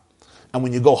Zman. And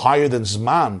when you go higher than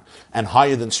Zman and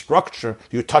higher than structure,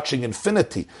 you're touching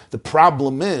infinity. The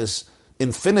problem is,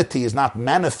 infinity is not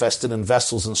manifested in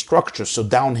vessels and structures. So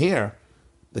down here,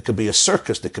 there could be a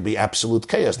circus, there could be absolute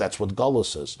chaos. That's what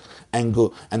Galus is. And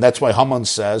that's why Haman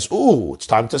says, ooh, it's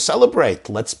time to celebrate.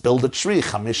 Let's build a tree,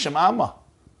 Chamishim Amma.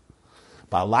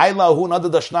 Ba'layla hu nada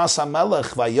dashnas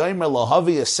hamelech vayomer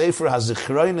lohavi a sefer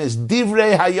hazichronis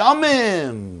divrei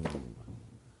hayamim.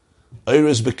 Oir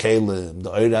is bekelim. The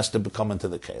oir has to come into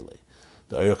the keli.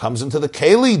 The oir comes into the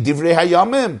keli, divrei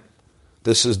hayamim.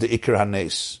 This is the ikar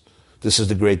hanes. This is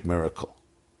the great miracle.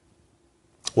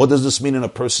 What does this mean in a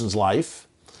person's life?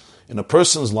 In a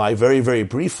person's life, very, very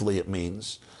briefly, it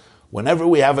means whenever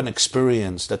we have an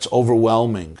experience that's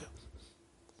overwhelming,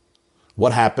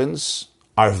 what happens?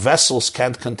 Our vessels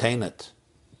can't contain it.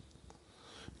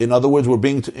 In other words, we're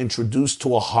being introduced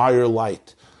to a higher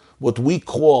light. What we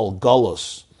call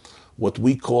galus,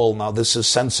 now this is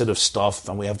sensitive stuff,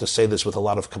 and we have to say this with a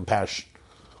lot of compassion.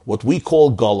 What we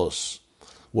call galus,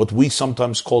 what we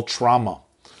sometimes call trauma,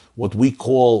 what we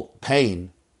call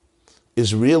pain,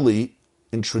 is really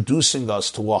introducing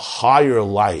us to a higher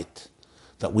light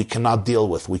that we cannot deal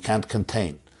with, we can't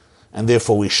contain. And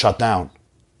therefore we shut down.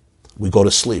 We go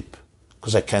to sleep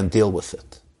because I can't deal with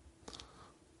it.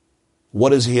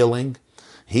 What is healing?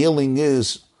 Healing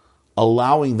is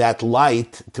allowing that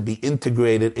light to be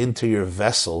integrated into your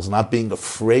vessels, not being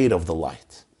afraid of the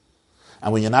light.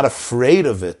 And when you're not afraid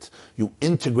of it, you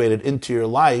integrate it into your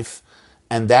life,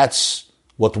 and that's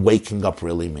what waking up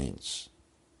really means.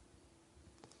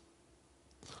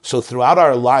 So throughout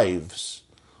our lives,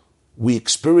 we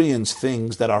experience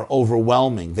things that are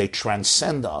overwhelming. They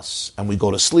transcend us, and we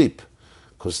go to sleep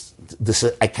because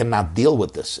I cannot deal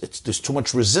with this. There's too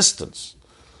much resistance.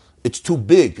 It's too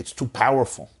big. It's too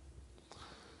powerful.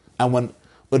 And when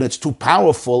it's too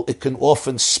powerful, it can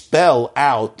often spell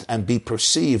out and be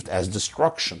perceived as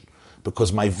destruction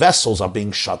because my vessels are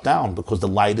being shut down because the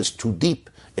light is too deep.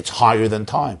 It's higher than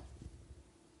time.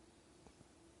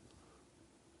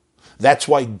 That's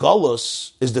why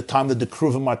Galus is the time that the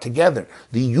Kruvim are together.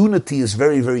 The unity is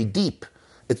very, very deep.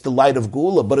 It's the light of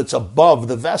Geula, but it's above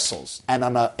the vessels. And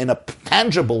in a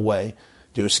tangible way,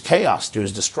 there's chaos,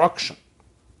 there's destruction.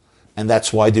 And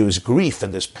that's why there is grief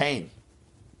and there's pain.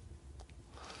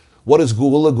 What is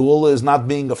Geula? Geula is not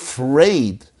being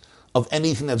afraid of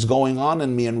anything that's going on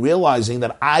in me and realizing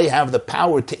that I have the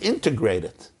power to integrate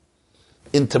it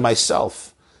into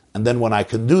myself. And then when I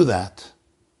can do that,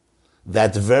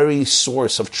 that very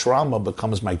source of trauma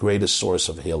becomes my greatest source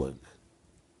of healing.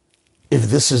 If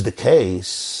this is the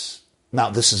case, now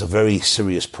this is a very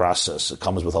serious process. It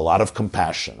comes with a lot of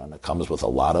compassion, and it comes with a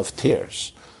lot of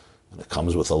tears, and it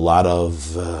comes with a lot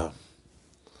of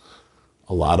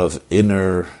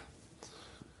inner.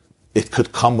 It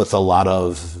could come with a lot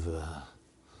of.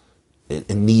 It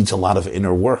needs a lot of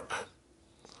inner work,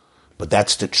 but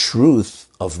that's the truth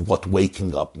of what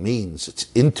waking up means. It's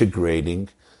integrating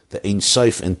the Ein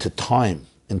Sof into time,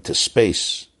 into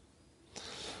space.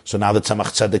 So now the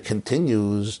Tzemach Tzedek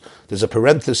continues. There's a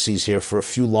parenthesis here for a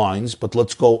few lines, but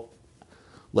let's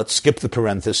skip the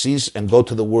parentheses and go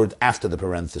to the word after the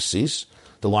parentheses.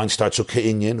 The line starts with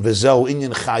Ke'inyan, V'zeu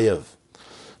inyan chayev.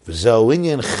 V'zeu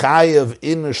inyan chayev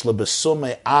inish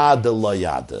lebesume ad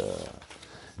layada.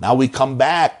 Now we come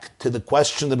back to the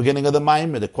question at the beginning of the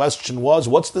Maimer. The question was,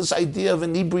 what's this idea of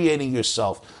inebriating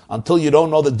yourself until you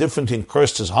don't know the difference between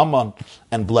cursed as Haman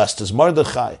and blessed as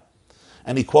Mordechai?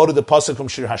 And he quoted the pasuk from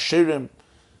Shir Hashirim,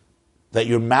 that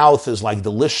your mouth is like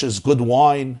delicious, good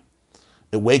wine.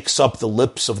 It wakes up the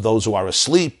lips of those who are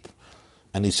asleep.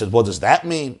 And he said, what does that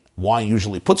mean? Wine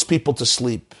usually puts people to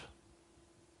sleep.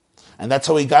 And that's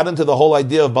how he got into the whole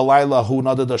idea of Balayla hu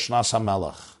nada dashnas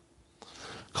hamelach.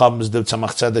 Comes the Tzemach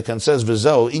Tzedek and says,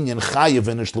 V'zeu inyan chayev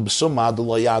inish l'besuma ad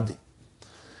layadi.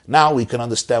 Now we can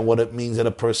understand what it means that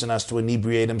a person has to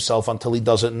inebriate himself until he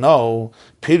doesn't know.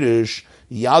 Pirush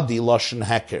yadi lashon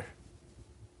heker.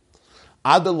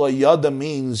 Ad layada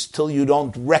means till you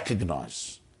don't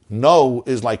recognize. Know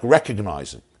is like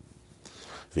recognizing.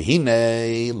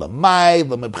 V'hinei lamay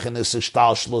lemebchinis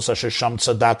ishtalshlos asher sham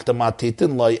tzadakta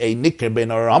matitin loy ei nikr ben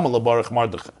aram lebarach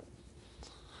Mordechai.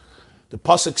 The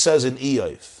pasuk says in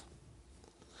Eov,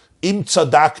 Im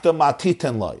tzadakta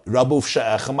matiten loy, rabuf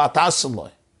she'echa matasen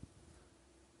loy.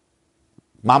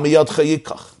 Mamiyadcha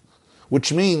yikach.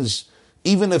 Which means,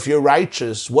 even if you're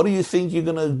righteous, what do you think you're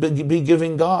going to be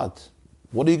giving God?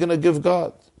 What are you going to give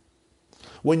God?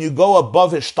 When you go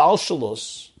above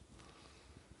Ishtalshalus,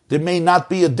 there may not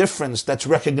be a difference that's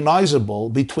recognizable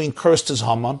between cursed as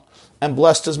Haman and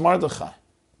blessed as Mordechai.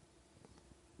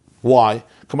 Why?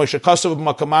 This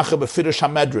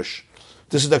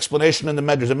is the explanation in the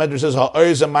Medrash. The Medrash says,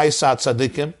 "Ha'orze ma'isa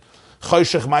tzadikim,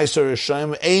 choshech ma'isa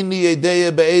rishayim, eini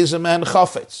yedeya be'ezeh mehen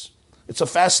chafetz." It's a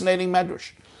fascinating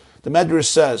Medrash. The Medrash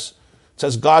says,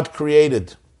 God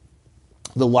created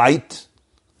the light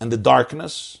and the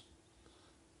darkness.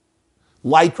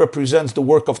 Light represents the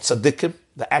work of tzaddikim,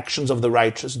 the actions of the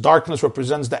righteous. Darkness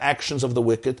represents the actions of the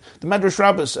wicked. The Medrash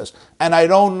Rabbah says, and I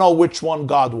don't know which one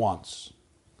God wants.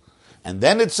 And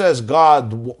then it says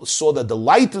God saw that the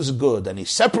light is good and he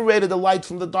separated the light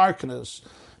from the darkness.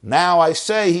 Now I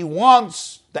say he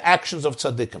wants the actions of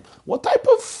tzaddikim. What type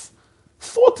of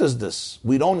thought is this?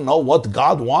 We don't know what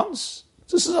God wants?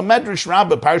 This is a Medrash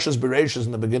Rabbah, Parshas Bereishis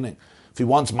in the beginning. If he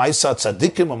wants Maisa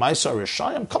Tzadikim or Maisa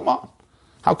Rishayim, come on.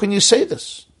 How can you say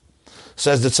this?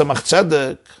 Says the Tzemach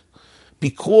Tzedek,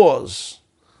 because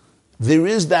there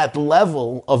is that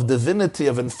level of divinity,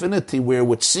 of infinity, where it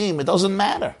would seem it doesn't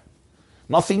matter.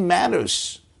 Nothing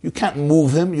matters. You can't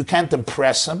move him. You can't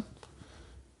impress him.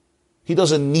 He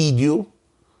doesn't need you.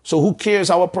 So who cares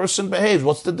how a person behaves?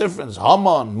 What's the difference?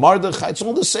 Haman, Mordechai, it's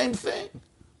all the same thing.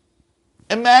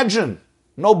 Imagine,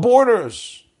 no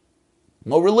borders,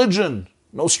 no religion,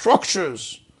 no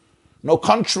structures, no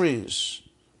countries,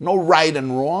 no right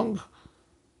and wrong.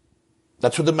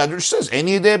 That's what the Medrash says.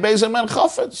 Any day be'ezeh men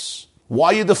chafetz. Why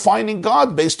are you defining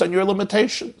God based on your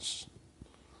limitations?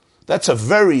 That's a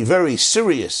very, very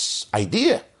serious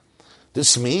idea.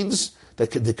 This means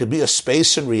that there could be a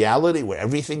space in reality where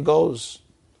everything goes,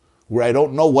 where I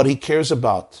don't know what he cares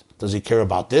about. Does he care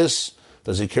about this?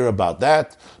 Does he care about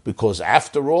that? Because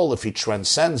after all, if he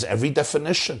transcends every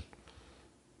definition,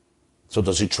 so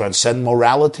does he transcend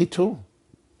morality too?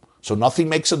 So nothing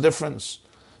makes a difference.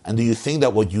 And do you think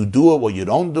that what you do or what you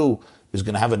don't do is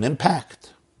going to have an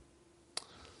impact?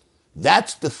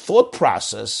 That's the thought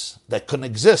process that can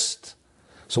exist.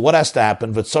 So what has to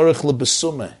happen? V'tzarich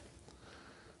lebesumeh.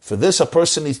 For this, a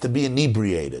person needs to be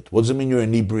inebriated. What does it mean you're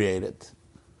inebriated?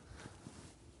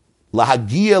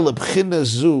 Lahagia lebchina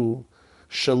zu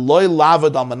sheloi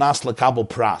lavad al manas lekabel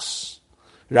pras.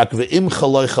 Rak ve'im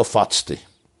chaloi chafatzti.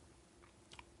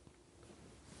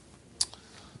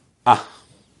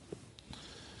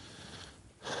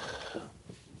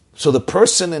 So the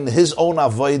person in his own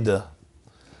avodah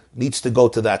needs to go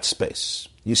to that space.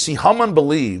 You see, Haman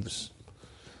believes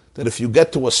that if you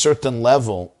get to a certain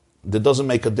level, there doesn't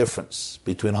make a difference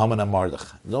between Haman and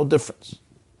Mordechai. No difference.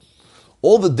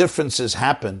 All the differences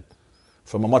happen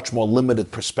from a much more limited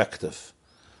perspective.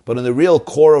 But in the real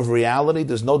core of reality,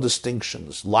 there's no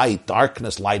distinctions. Light,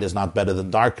 darkness, light is not better than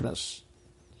darkness.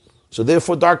 So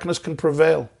therefore, darkness can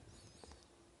prevail.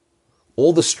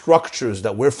 All the structures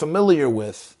that we're familiar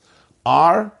with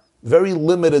are very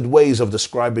limited ways of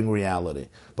describing reality.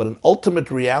 But in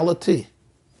ultimate reality,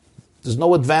 there's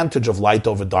no advantage of light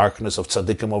over darkness, of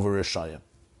tzaddikim over rishayim.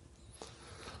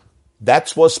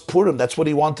 That's what's Purim. That's what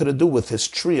he wanted to do with his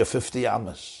tree of 50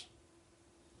 amas.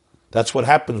 That's what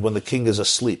happens when the king is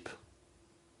asleep.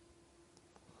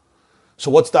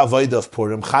 So what's the avodah of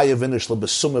Purim?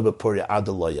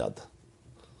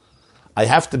 I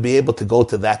have to be able to go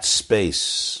to that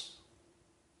space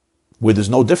where there's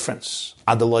no difference.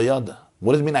 Adalayada.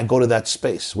 What does it mean I go to that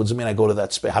space? What does it mean I go to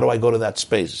that space? How do I go to that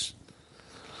space?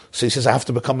 So he says I have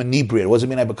to become inebriated. What does it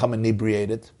mean I become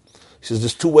inebriated? He says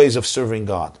there's two ways of serving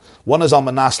God. One is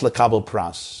al-manas lekabel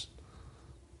pras.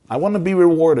 I want to be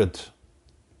rewarded.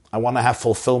 I want to have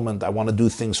fulfillment. I want to do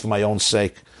things for my own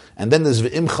sake. And then there's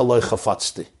v'im chaloi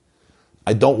chafatzti.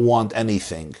 I don't want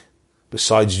anything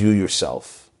besides you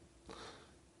yourself.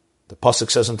 The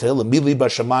pasuk says in Tehillim, "Mili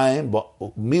b'shamayim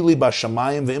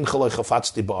v'im chaloi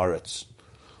chafatzti ba'aretz."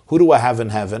 Who do I have in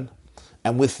heaven?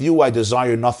 And with you I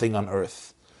desire nothing on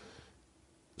earth.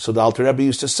 So the Alter Rebbe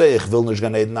used to say, "Ich will nicht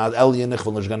gan eden ad elyon, ich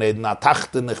will nicht gan eden ad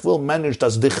tachten, ich will manage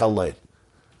das dich allein."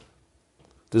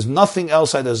 There's nothing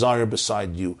else I desire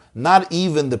beside you. Not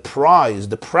even the prize,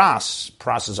 the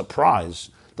pras is a prize,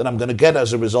 that I'm going to get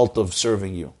as a result of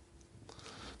serving you.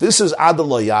 This is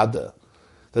adalayada,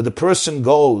 that the person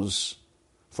goes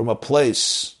from a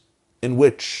place in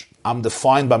which I'm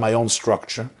defined by my own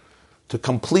structure to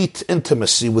complete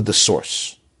intimacy with the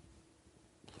source.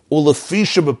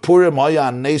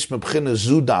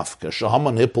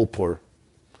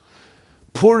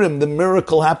 Purim, the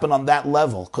miracle happened on that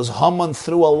level because Haman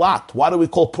threw a lot. Why do we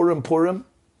call Purim Purim?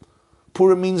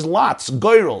 Purim means lots,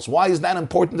 goyrels. Why is that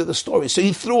important to the story? So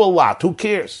he threw a lot. Who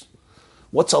cares?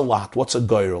 What's a lot? What's a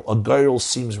goyrel? A goyrel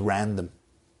seems random.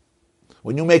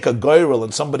 When you make a goyrel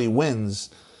and somebody wins,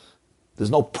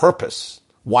 there's no purpose.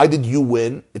 Why did you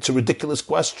win? It's a ridiculous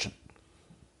question.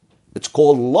 It's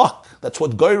called luck. That's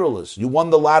what goyrel is. You won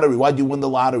the lottery. Why did you win the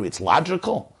lottery? It's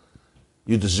logical.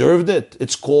 You deserved it.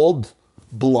 It's called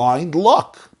blind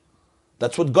luck.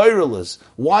 That's what goyrel is.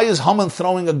 Why is Haman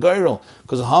throwing a goyrel?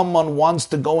 Because Haman wants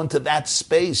to go into that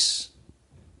space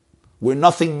where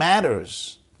nothing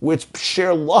matters, where it's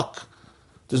sheer luck.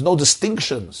 There's no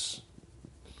distinctions.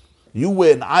 You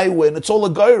win, I win. It's all a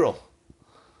goyrel.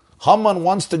 Haman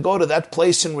wants to go to that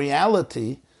place in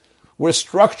reality where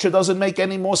structure doesn't make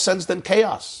any more sense than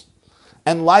chaos,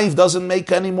 and life doesn't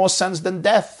make any more sense than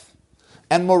death,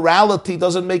 and morality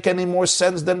doesn't make any more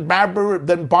sense than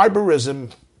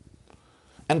barbarism,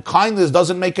 and kindness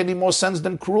doesn't make any more sense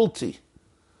than cruelty.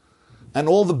 And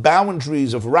all the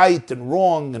boundaries of right and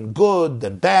wrong and good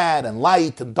and bad and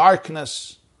light and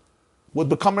darkness would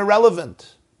become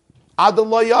irrelevant. That's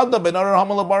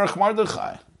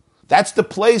the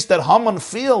place that Haman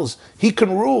feels he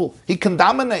can rule, he can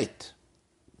dominate.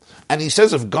 And he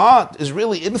says, if God is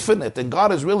really infinite and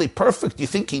God is really perfect, you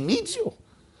think he needs you?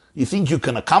 You think you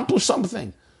can accomplish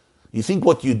something? You think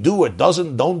what you do or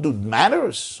don't do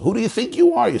matters? Who do you think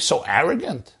you are? You're so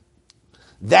arrogant.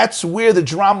 That's where the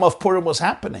drama of Purim was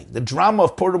happening. The drama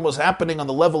of Purim was happening on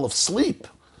the level of sleep,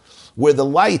 where the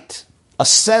light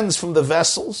ascends from the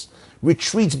vessels,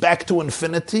 retreats back to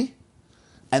infinity,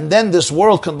 and then this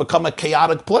world can become a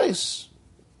chaotic place.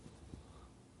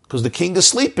 Because the king is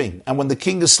sleeping. And when the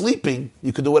king is sleeping,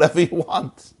 you can do whatever you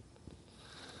want.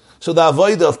 So the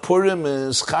avodah of Purim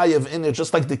is chayev in it,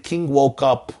 just like the king woke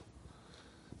up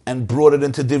and brought it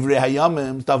into Divrei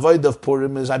Hayamim. The avodah of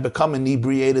Purim is I become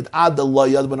inebriated. Meaning,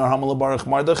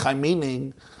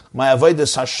 my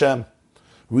avodah Hashem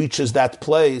reaches that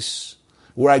place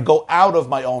where I go out of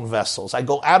my own vessels. I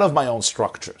go out of my own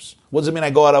structures. What does it mean I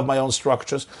go out of my own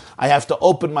structures? I have to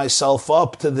open myself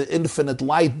up to the infinite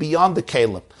light beyond the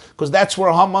Kalim. Because that's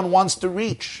where Haman wants to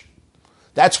reach.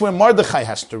 That's where Mordechai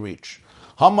has to reach.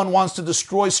 Haman wants to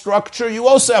destroy structure. You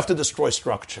also have to destroy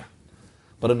structure.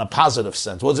 But in a positive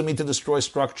sense. What does it mean to destroy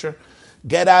structure?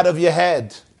 Get out of your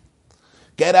head.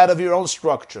 Get out of your own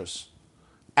structures.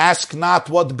 Ask not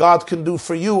what God can do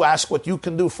for you. Ask what you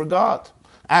can do for God.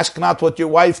 Ask not what your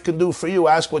wife can do for you.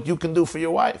 Ask what you can do for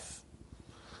your wife.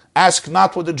 Ask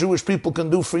not what the Jewish people can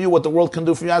do for you, what the world can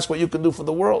do for you. Ask what you can do for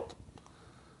the world.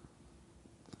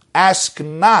 Ask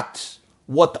not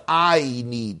what I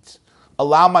need.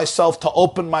 Allow myself to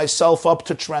open myself up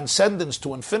to transcendence,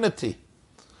 to infinity.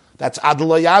 That's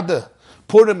Adlayada.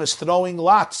 Purim is throwing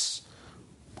lots.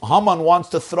 Haman wants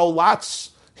to throw lots.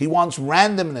 He wants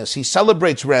randomness. He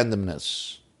celebrates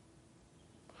randomness.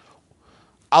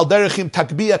 Al derechim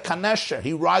takbiya kanesher.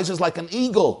 He rises like an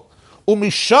eagle.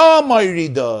 And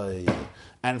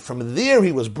from there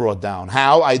he was brought down.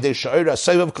 How? The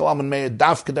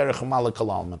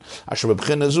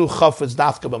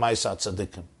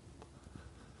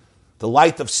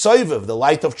light of Soiviv, the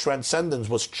light of transcendence,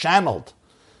 was channeled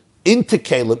into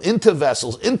Kalim, into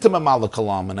vessels, into Mamala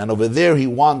Kalaman. And over there he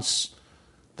wants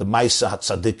the Maisa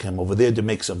HaTzadikim. Over there it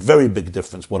makes a very big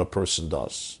difference what a person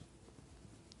does.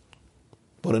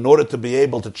 But in order to be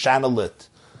able to channel it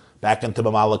back into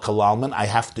Mamala Kalalman, I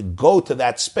have to go to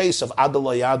that space of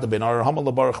Adalayada ben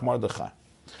Arhamah Baruch Mordechai.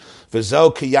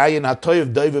 V'zeu kiyayin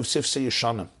hatoyev doivev sifsei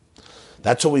yishanim.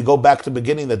 That's how we go back to the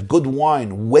beginning, that good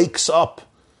wine wakes up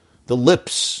the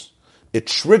lips. It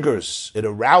triggers, it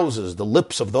arouses the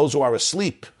lips of those who are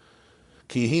asleep.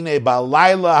 Ki hine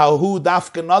ba'layla hahu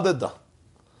dafka nadada.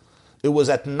 It was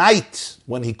at night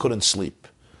when he couldn't sleep.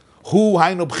 Hu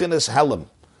hainu b'chines helam.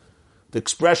 The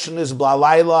expression is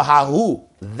b'layla hahu,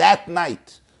 that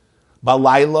night.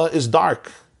 B'layla is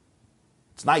dark.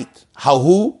 It's night.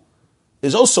 Hahu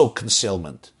is also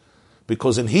concealment.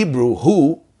 Because in Hebrew,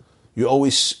 hu, you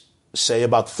always say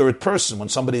about third person when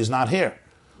somebody is not here.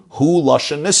 Hu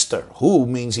lashon nister. Hu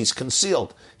means he's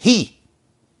concealed. He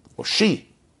or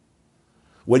she.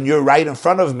 When you're right in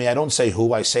front of me, I don't say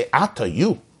hu, I say ata,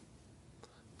 you.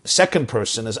 Second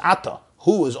person is ata.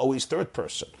 Hu is always third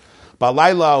person.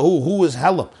 Balayla hu is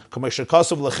helam.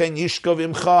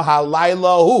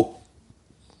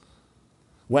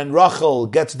 When Rachel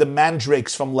gets the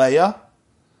mandrakes from Leah,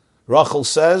 Rachel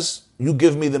says, you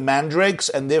give me the mandrakes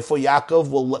and therefore Yaakov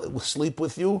will sleep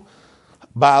with you.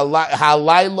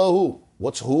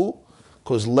 What's who?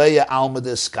 Because Leah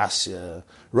almadis kasya.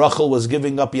 Rachel was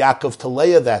giving up Yaakov to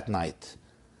Leah that night.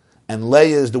 And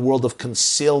Leah is the world of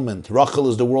concealment. Rachel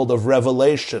is the world of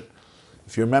revelation.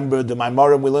 If you remember the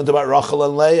Maimarim, we learned about Rachel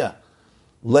and Leah.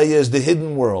 Leah is the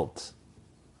hidden world.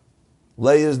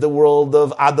 Leah is the world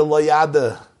of Ada Lo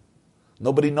Yada.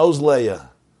 Nobody knows Leah.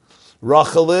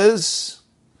 Rachel is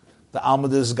the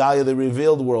Almadas Gaia, the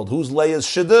revealed world. Who's Leah's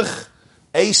shidduch?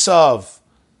 Esav.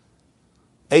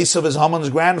 Esav is Haman's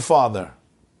grandfather.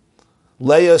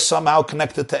 Leah is somehow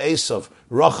connected to Esav.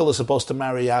 Rachel is supposed to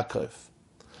marry Yaakov.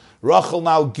 Rachel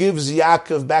now gives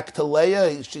Yaakov back to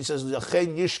Leah. She says,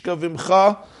 Yachen yishka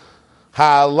vimcha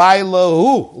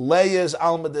ha'laylahu. Leah is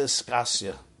Almadas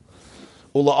Kasya.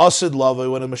 Ula asid lava,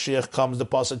 when the Mashiach comes, the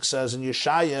Pasuk says in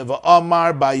Yeshaya,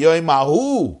 V'amar bayoim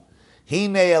ahu,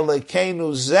 hine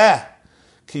elekenu zeh,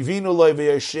 kivinu loy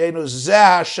v'yashenu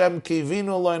zeh Hashem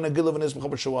kivinu loy nagilav v'nizmach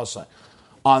b'shavasai.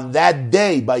 On that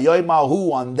day, bayoim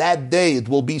ahu, on that day, it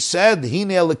will be said, hine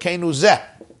elekenu zeh.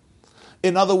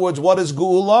 In other words, what is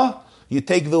Geula? You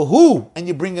take the hu and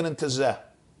you bring it into zeh.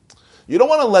 You don't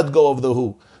want to let go of the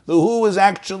hu. The hu is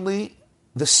actually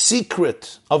the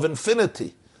secret of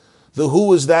infinity. The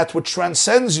who is that which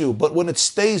transcends you. But when it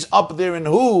stays up there in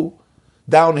who,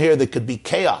 down here there could be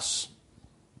chaos.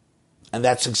 And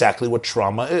that's exactly what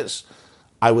trauma is.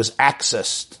 I was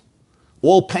accessed.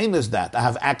 All pain is that. I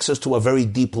have access to a very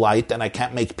deep light and I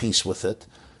can't make peace with it.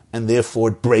 And therefore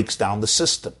it breaks down the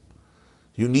system.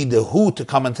 You need the who to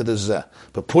come into the zeh.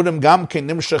 But Purim gamke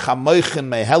nimshach hamoichin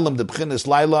mehelim de b'chinis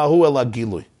laila hu ela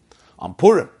gilui. On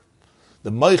Purim,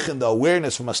 the moichin, the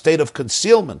awareness from a state of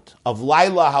concealment, of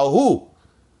Laila Hahu,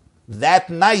 that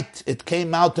night it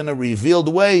came out in a revealed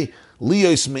way,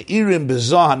 Liyos Me'irim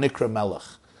Bezah HaNikra Melech,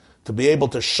 to be able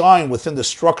to shine within the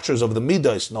structures of the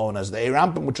Midas, known as the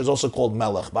Eirampim, which is also called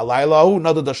Melech. Ba'Laila Hahu,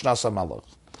 Nada Dashnasa Melech.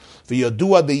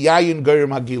 V'yadua de Yayin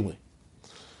Gerim Hagili.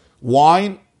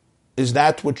 Wine is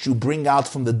that which you bring out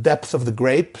from the depth of the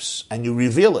grapes, and you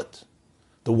reveal it.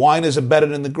 The wine is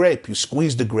embedded in the grape. You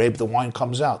squeeze the grape, the wine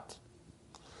comes out.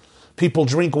 People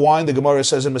drink wine, the Gemara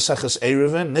says in Maseches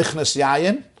Eruvin, Nichnas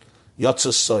Yayin,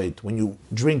 Yotzes Soid. When you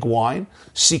drink wine,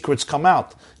 secrets come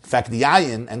out. In fact,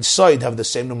 Yayin and Soid have the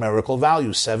same numerical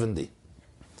value, 70.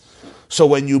 So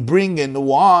when you bring in the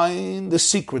wine, the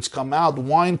secrets come out.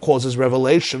 Wine causes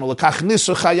revelation.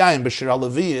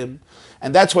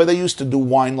 And that's why they used to do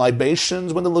wine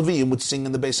libations when the Leviim would sing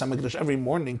in the Beis HaMikdash every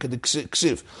morning.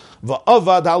 Va'avad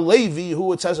HaLevi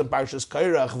hu, it says in Parshas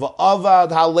Kairach,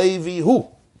 Va'avad HaLevi hu.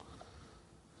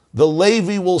 The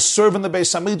Levi will serve in the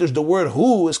Beis HaMikdash. The word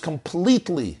who is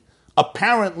completely,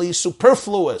 apparently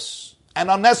superfluous and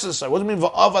unnecessary. What do you mean,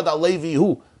 Va'avad HaLevi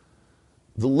hu?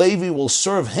 The Levi will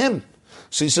serve him.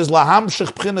 So he says,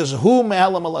 Lahamshich b'chinas hu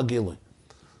me'elam al-agili.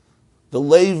 The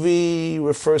Levi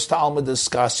refers to Almadas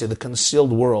Kasya, the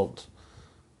concealed world.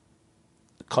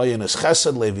 Kayin is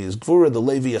chesed, Levi is gvura. The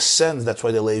Levi ascends, that's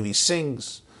why the Levi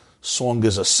sings. Song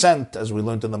is ascent, as we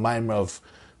learned in the Maimer of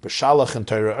B'Shalach and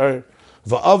Torah.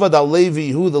 Va'avad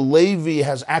al-Levi hu, the Levi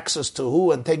has access to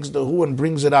who and takes the who and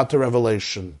brings it out to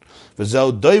revelation.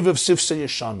 V'zeu doivev sifse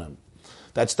yeshanim.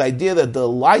 That's the idea that the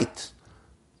light,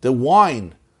 the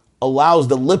wine, allows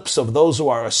the lips of those who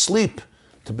are asleep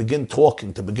to begin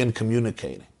talking, to begin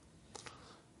communicating.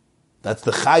 That's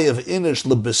the Chayav Inish,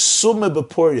 lebesume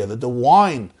bepuria, that the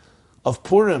wine of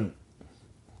Purim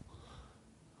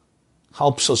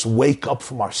helps us wake up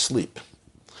from our sleep.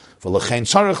 That's what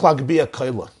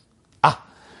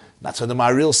the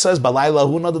Maharil says, Balayla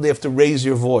Huna, that they have to raise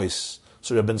your voice.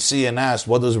 So Rabbi Sion asked,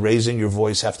 what does raising your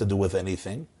voice have to do with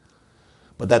anything?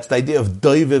 But that's the idea of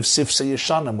doivev sifse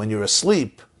yeshanim. When you're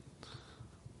asleep,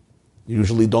 you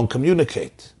usually don't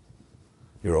communicate.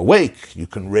 You're awake, you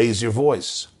can raise your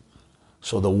voice.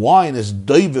 So the wine is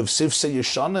doivev sifse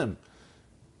yeshanim.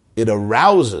 It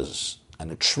arouses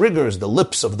and it triggers the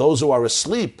lips of those who are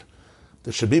asleep.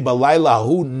 There should be balayla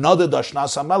hu nada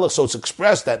dashnas hamelech. So it's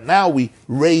expressed that now we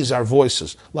raise our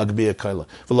voices like biyakaila.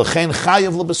 V'lechein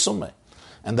chayav lebesume.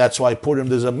 And that's why Purim,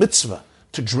 there's a mitzvah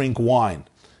to drink wine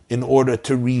in order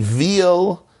to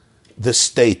reveal the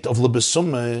state of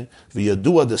lebesume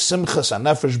v'yadua the simchas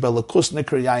hanefesh belakus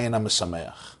nikra yayin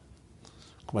hamisameach.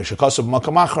 K'meshakasav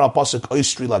makamachar apasik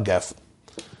oistri lagef.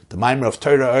 The Maimer of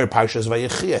Torah Parshas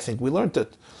Vayechi, I think we learned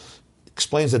it,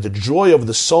 explains that the joy of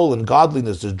the soul in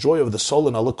godliness, the joy of the soul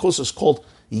in alakus is called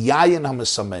yayin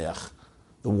hamisameach.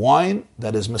 The wine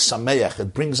that is misameach,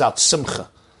 it brings out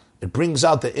simcha. It brings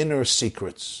out the inner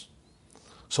secrets.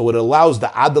 So it allows the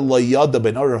Adal Yada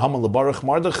ben Ur Haman Lebarach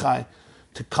Mardechai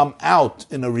to come out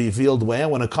in a revealed way.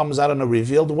 And when it comes out in a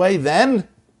revealed way, then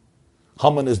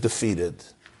Haman is defeated.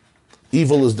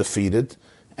 Evil is defeated,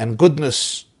 and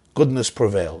goodness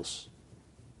prevails.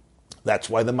 That's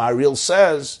why the Maharil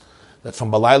says that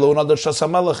from Balayla Unadar Shas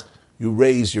HaMelech, you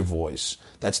raise your voice.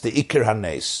 That's the Ikir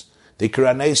Hanes. The Ikir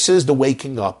Hanes is the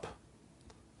waking up.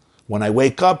 When I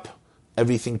wake up,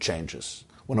 everything changes.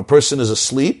 When a person is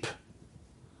asleep,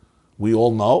 we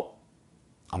all know,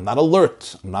 I'm not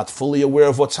alert. I'm not fully aware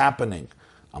of what's happening.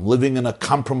 I'm living in a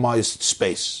compromised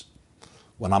space.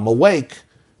 When I'm awake,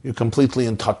 you're completely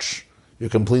in touch. You're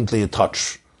completely in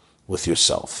touch with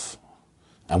yourself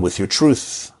and with your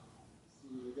truth.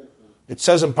 It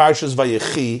says in Parshas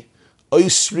Vayechi,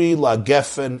 Oisri la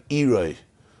gefen iroi,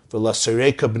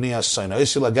 v'lasareka b'ni asayin.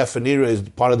 Oisri la gefen iroi is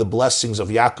part of the blessings of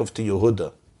Yaakov to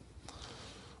Yehuda,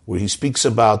 where he speaks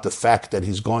about the fact that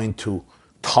he's going to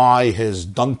tie his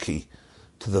donkey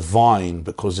to the vine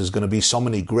because there's going to be so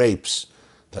many grapes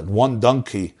that one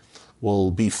donkey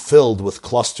will be filled with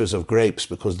clusters of grapes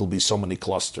because there'll be so many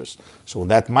clusters. So in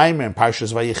that Maimer in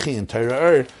Parshas Vayechi in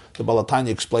Torah the Baal HaTanya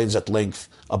explains at length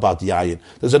about Yayin.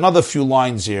 There's another few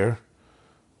lines here.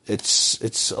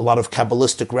 It's a lot of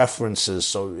Kabbalistic references,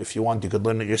 so if you want you could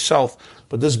learn it yourself.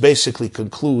 But this basically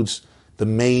concludes the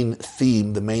main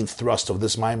theme, the main thrust of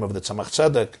this Maimer of the Tzemach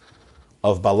Tzedek,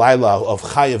 of Balayla, of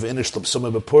Chayev Inish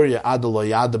L'Psumah B'Puria Adelo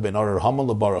Yada Ben Orer Hamal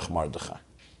L'Barach Mardechai.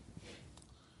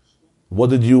 What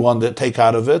did you take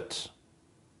out of it?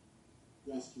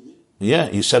 Yeah,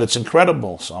 you said it's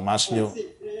incredible, so I'm asking you.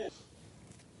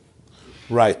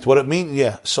 Right, what it means,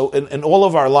 yeah. So in all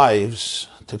of our lives,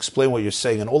 to explain what you're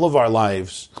saying, in all of our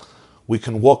lives, we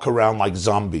can walk around like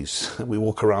zombies. We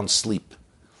walk around sleep.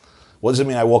 What does it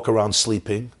mean I walk around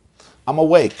sleeping? I'm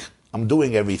awake. I'm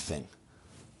doing everything.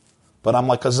 But I'm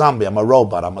like a zombie. I'm a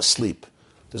robot. I'm asleep.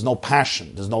 There's no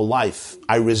passion. There's no life.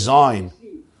 I resign.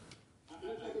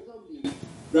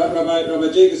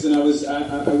 Rabbi Jacobson,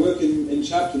 I work in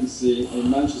chaplaincy in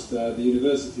Manchester, the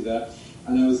university there,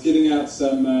 and I was giving out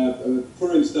some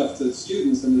Purim stuff to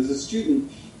students, and there's a student,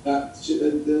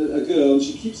 a girl, and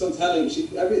she keeps on telling,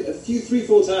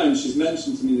 3-4 times she's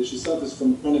mentioned to me that she suffers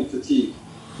from chronic fatigue.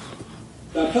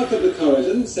 So I plucked up the courage, I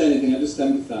didn't say anything, I just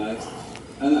empathized,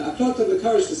 and I plucked up the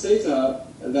courage to say to her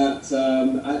that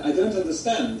I don't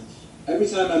understand. Every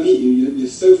time I meet you, you're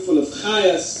so full of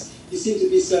chayas. You seem to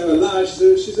be so alive. She's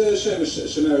a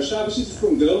Shomer Shabbos. She's a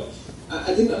frum girl.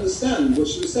 I didn't understand what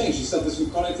she was saying. She suffers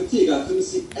from chronic fatigue. I couldn't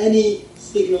see any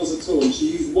signals at all. And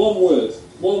she used one word,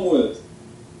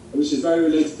 which is very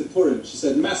related to Purim. She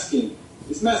said masking.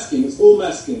 It's masking. It's all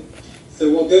masking.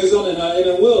 So what goes on in her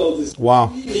inner world is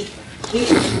really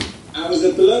hidden. I was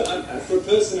a blow for a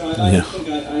person who I don't think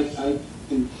I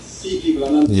can see people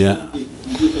and understand people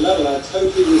on a deeper level. I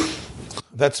totally was.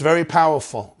 That's very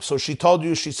powerful. So she told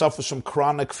you she suffers from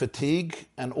chronic fatigue,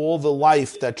 and all the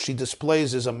life that she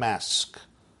displays is a mask.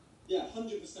 Yeah,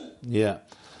 100%. Yeah.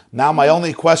 Now my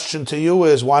only question to you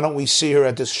is, why don't we see her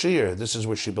at this shiur? This is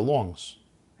where she belongs.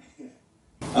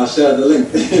 I'll share the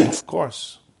link. Of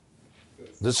course.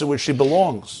 This is where she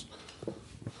belongs.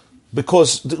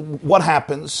 Because what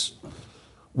happens,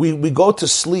 we go to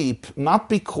sleep not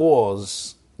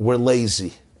because we're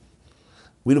lazy.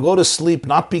 We go to sleep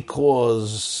not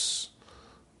because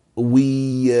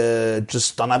we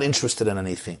just are not interested in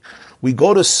anything. We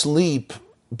go to sleep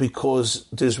because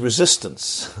there's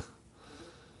resistance.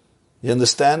 You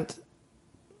understand?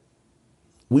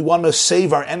 We want to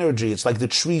save our energy. It's like the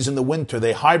trees in the winter.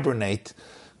 They hibernate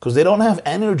because they don't have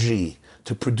energy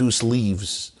to produce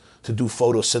leaves, to do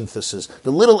photosynthesis.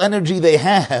 The little energy they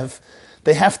have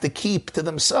to keep to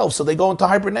themselves, so they go into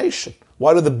hibernation.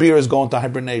 Why do the bears go into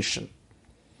hibernation?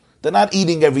 They're not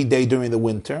eating every day during the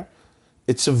winter.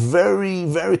 It's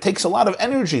it takes a lot of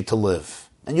energy to live,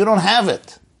 and you don't have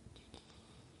it.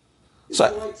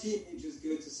 So, why teenagers go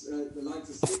to like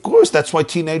to sleep? Of course, that's why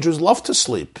teenagers love to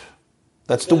sleep.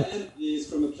 That's their energy is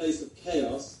from a place of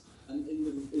chaos, and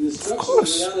in the structure of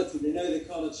reality, they know they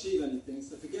can't achieve anything,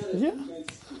 so forget it. Yeah.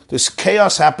 There's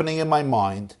chaos happening in my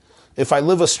mind. If I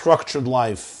live a structured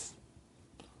life,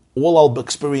 all I'll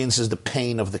experience is the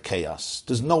pain of the chaos.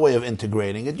 There's no way of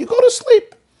integrating it. You go to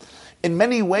sleep. In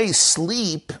many ways,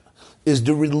 sleep is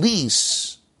the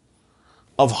release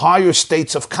of higher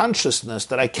states of consciousness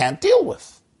that I can't deal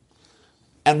with.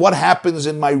 And what happens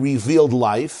in my revealed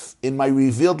life? In my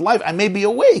revealed life, I may be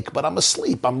awake, but I'm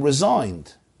asleep. I'm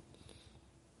resigned.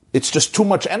 It's just too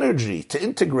much energy to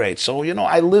integrate. So,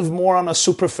 I live more on a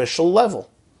superficial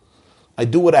level. I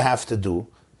do what I have to do.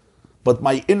 But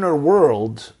my inner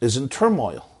world is in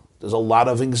turmoil. There's a lot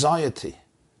of anxiety.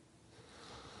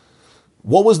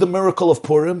 What was the miracle of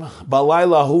Purim?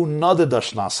 Balaylahu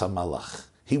nadadash nasa malach.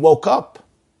 He woke up.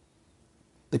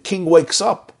 The king wakes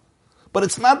up. But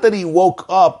it's not that he woke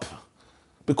up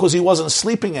because he wasn't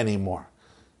sleeping anymore.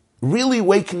 really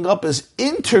waking up is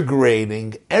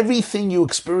integrating everything you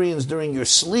experience during your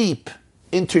sleep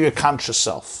into your conscious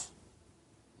self.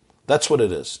 That's what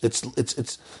it is.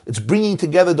 It's bringing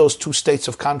together those two states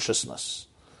of consciousness.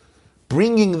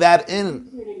 Bringing that in.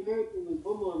 It's an miracle with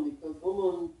Haman, because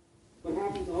Haman, what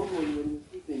happened to Haman when he was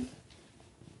sleeping?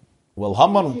 Well,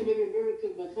 Haman... Maybe a miracle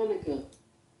by Hanukkah.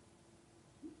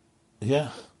 Yeah.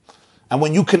 And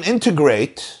when you can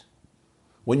integrate,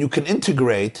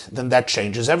 then that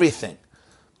changes everything.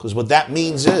 Because what that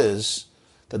means is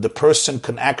that the person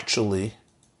can actually,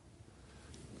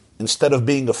 instead of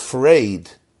being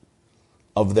afraid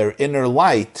of their inner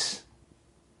light,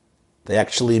 they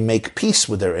actually make peace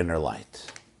with their inner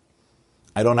light.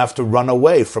 I don't have to run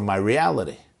away from my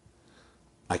reality.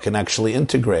 I can actually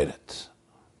integrate it.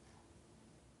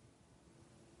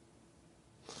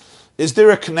 Is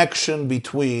there a connection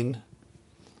between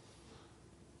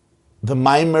the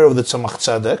Maimer of the Tzemach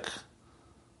Tzedek,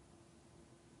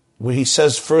 where he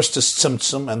says first is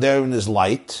Tzimtzum, and therein is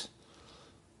light,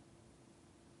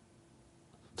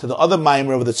 to the other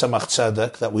Maimer of the Tzemach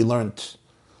Tzedek that we learned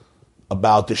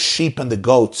about the sheep and the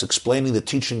goats, explaining the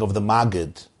teaching of the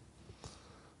Maggid,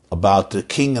 about the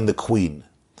king and the queen?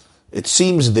 It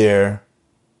seems there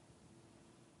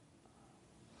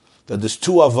that there's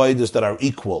two avodas that are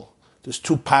equal. There's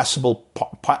two possible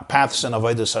paths in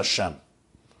avodas Hashem.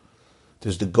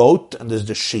 There's the goat and there's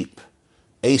the sheep.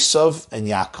 Esav and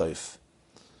Yaakov.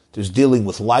 There's dealing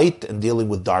with light and dealing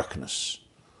with darkness.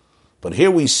 But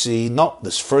here we see, no,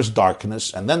 there's first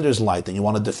darkness and then there's light, and you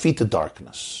want to defeat the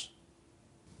darkness.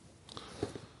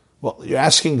 Well, you're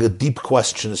asking the deep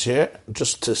questions here.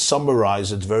 Just to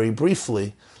summarize it very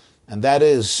briefly, and that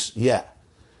is,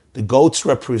 the goats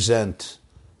represent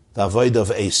the avodah of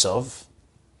Esav,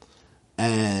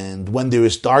 and when there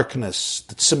is darkness,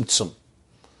 the tzimtzum,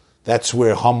 that's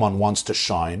where Haman wants to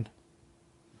shine.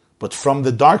 But from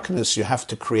the darkness, you have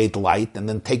to create light, and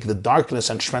then take the darkness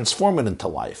and transform it into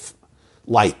light,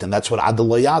 and that's what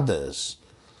Adalayada is.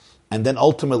 And then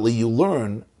ultimately you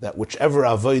learn that whichever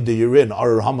avodah you're in,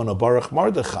 Arur Haman or Baruch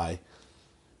Mordechai,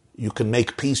 you can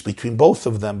make peace between both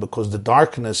of them, because the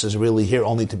darkness is really here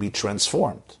only to be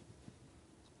transformed.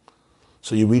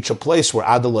 So you reach a place where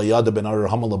Adalayada ben Arur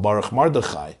Haman or Baruch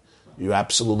Mordechai, you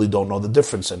absolutely don't know the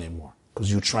difference anymore,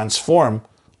 because you transform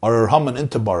Arur Haman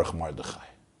into Baruch Mordechai.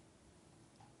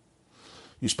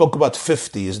 You spoke about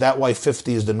 50. Is that why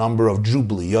 50 is the number of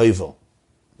Jubilee, Yovel?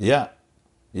 Yeah.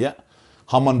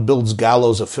 Haman builds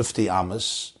gallows of 50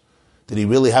 amas. Did he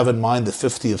really have in mind the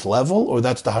 50th level, or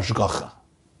that's the hashgacha?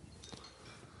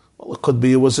 Well, it could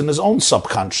be it was in his own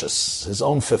subconscious, his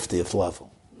own 50th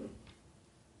level.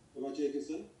 Rabbi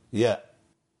Jacobson? Yeah.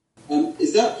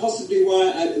 Is that possibly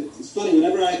why, it's funny,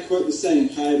 whenever I quote the saying,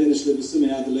 especially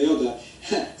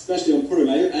on Purim,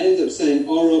 I end up saying,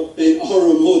 Oro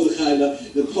Mordechai,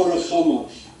 the Porach Haman.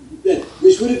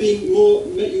 Which would have been more,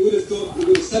 you would have thought, you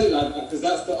would have said it like that, because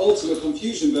that's the ultimate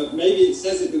confusion, but maybe it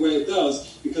says it the way it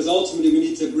does, because ultimately we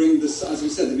need to bring this, as we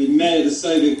said, to be Meir, the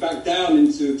Soviet, back down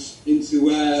into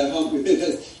where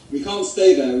we can't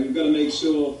stay there. We've got to make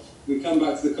sure we come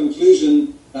back to the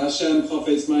conclusion that Hashem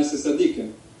Chofetz Ma'aseh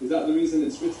Tzadikim. Is that the reason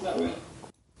it's written that way?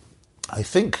 I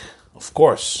think, of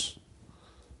course.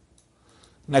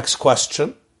 Next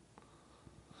question.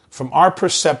 From our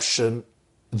perception,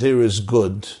 there is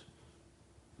good,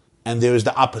 and there is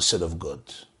the opposite of good.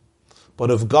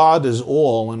 But if God is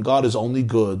all and God is only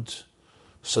good,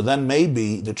 so then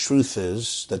maybe the truth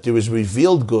is that there is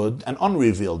revealed good and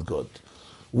unrevealed good.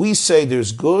 We say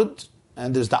there's good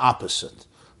and there's the opposite.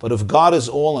 But if God is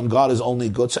all and God is only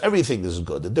good, so everything is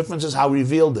good. The difference is how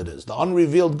revealed it is. The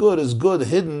unrevealed good is good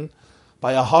hidden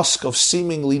by a husk of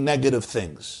seemingly negative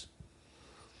things.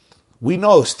 We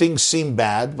know things seem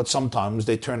bad, but sometimes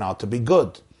they turn out to be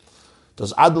good.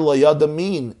 Does Adalayada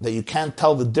mean that you can't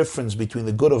tell the difference between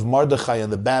the good of Mordechai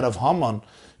and the bad of Haman?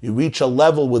 You reach a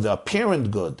level where the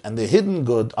apparent good and the hidden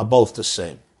good are both the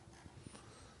same.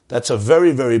 That's a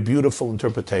very, very beautiful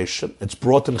interpretation. It's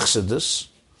brought in Chassidus,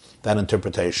 that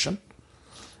interpretation,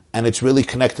 and it's really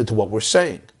connected to what we're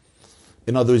saying.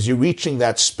 In other words, you're reaching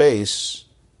that space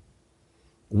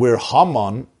where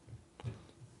Haman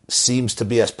seems to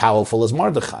be as powerful as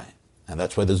Mordechai, and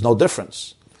that's why there's no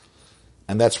difference.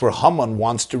 And that's where Haman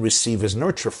wants to receive his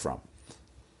nurture from.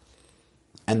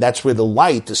 And that's where the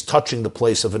light is touching the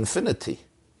place of infinity.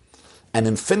 And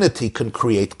infinity can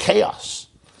create chaos.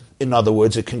 In other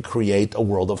words, it can create a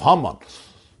world of Haman.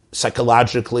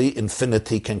 Psychologically,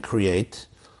 infinity can create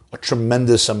a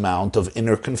tremendous amount of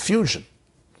inner confusion.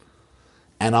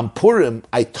 And on Purim,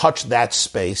 I touch that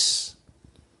space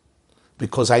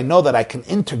because I know that I can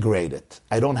integrate it.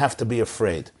 I don't have to be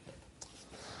afraid.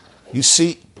 You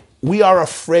see, we are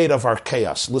afraid of our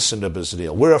chaos. Listen to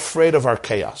Bezriel. We're afraid of our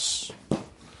chaos.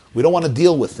 We don't want to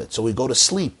deal with it, so we go to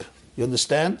sleep. You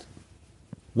understand?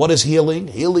 What is healing?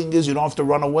 Healing is you don't have to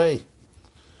run away.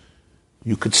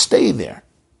 You could stay there.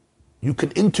 You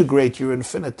could integrate your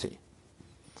infinity.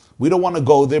 We don't want to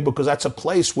go there because that's a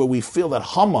place where we feel that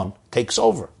Haman takes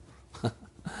over.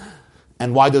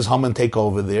 And why does Haman take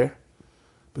over there?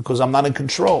 Because I'm not in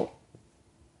control.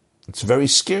 It's very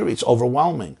scary. It's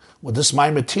overwhelming. What this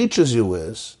Maimer teaches you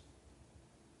is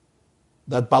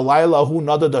that Balayla hu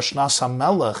nada dashnas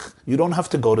hamelech, you don't have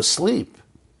to go to sleep.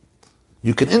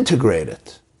 You can integrate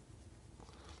it.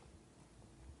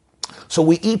 So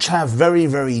we each have very,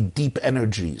 very deep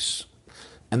energies,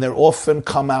 and they're often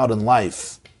come out in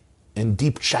life in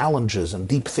deep challenges and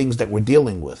deep things that we're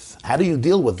dealing with. How do you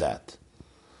deal with that?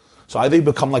 So either you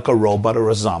become like a robot or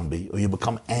a zombie, or you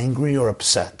become angry or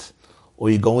upset, or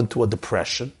you go into a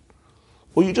depression,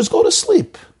 or you just go to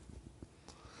sleep.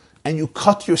 And you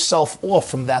cut yourself off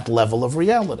from that level of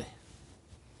reality.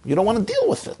 You don't want to deal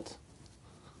with it.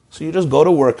 So you just go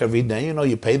to work every day,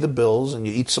 you pay the bills, and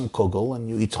you eat some kugel, and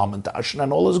you eat hamantash,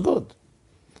 and all is good.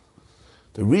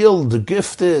 The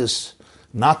gift is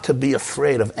not to be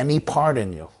afraid of any part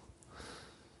in you,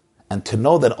 and to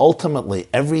know that ultimately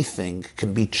everything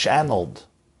can be channeled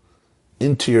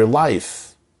into your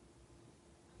life,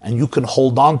 and you can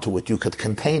hold on to it, you could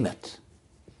contain it.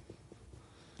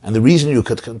 And the reason you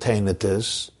could contain it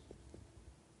is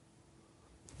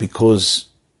because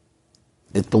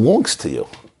it belongs to you.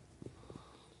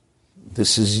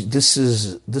 This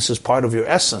is part of your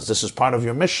essence. This is part of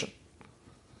your mission.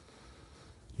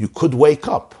 You could wake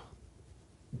up.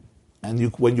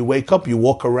 And when you wake up, you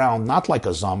walk around not like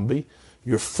a zombie.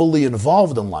 You're fully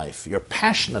involved in life. You're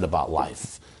passionate about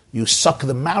life. You suck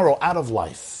the marrow out of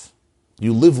life.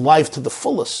 You live life to the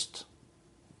fullest.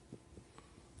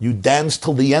 You dance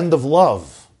till the end of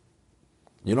love.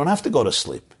 You don't have to go to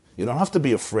sleep. You don't have to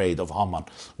be afraid of Haman.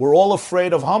 We're all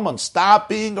afraid of Haman. Stop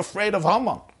being afraid of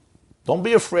Haman. Don't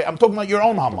be afraid. I'm talking about your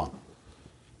own Haman.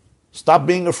 Stop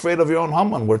being afraid of your own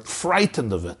Haman. We're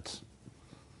frightened of it.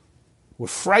 We're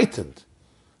frightened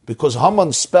because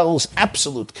Haman spells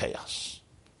absolute chaos.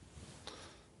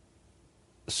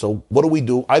 So what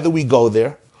do? Either we go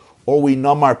there or we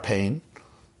numb our pain,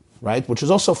 right? Which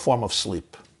is also a form of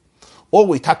sleep. Or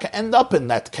we end up in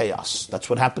that chaos. That's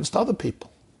what happens to other people.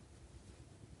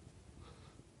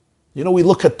 We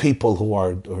look at people who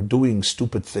are doing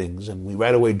stupid things and we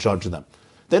right away judge them.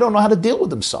 They don't know how to deal with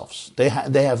themselves. They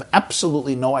have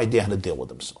absolutely no idea how to deal with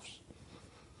themselves.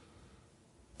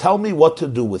 Tell me what to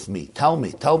do with me. Tell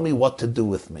me what to do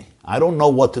with me. I don't know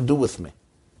what to do with me.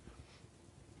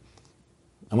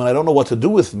 And when I don't know what to do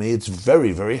with me, it's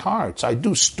very, very hard. So I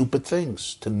do stupid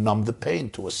things to numb the pain,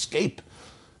 to escape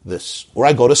this. Or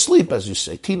I go to sleep, as you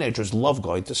say. Teenagers love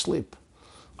going to sleep.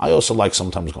 I also like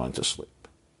sometimes going to sleep.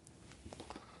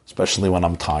 Especially when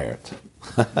I'm tired.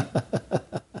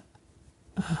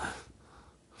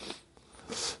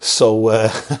 So,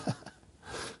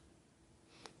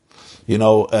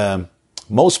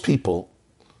 most people,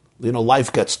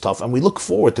 life gets tough, and we look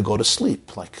forward to go to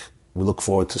sleep. Like, we look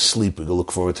forward to sleep, we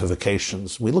look forward to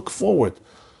vacations. We look forward,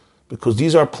 because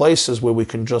these are places where we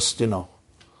can just,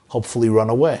 hopefully run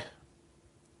away.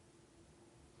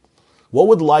 What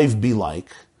would life be like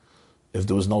if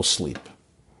there was no sleep?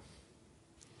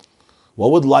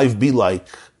 What would life be like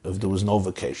if there was no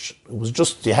vacation? It was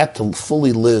just, you had to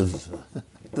fully live.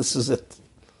 This is it.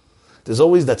 There's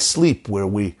always that sleep where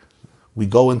we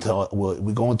go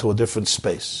into a different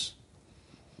space.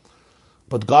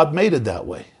 But God made it that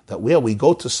way. That we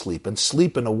go to sleep, and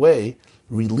sleep in a way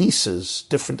releases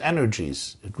different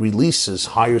energies. It releases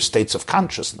higher states of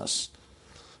consciousness.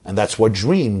 And that's why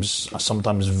dreams are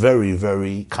sometimes very,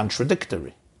 very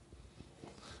contradictory.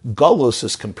 Galus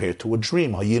is compared to a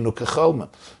dream. Hayinu kechelma.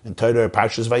 In Torah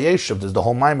Parshas Vayeshev, there's the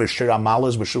whole Maimer Shir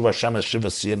Amalas B'Shuv Hashem Eshiv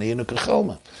Asiyah Hayinu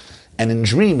kechelma. And in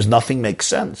dreams, nothing makes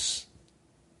sense.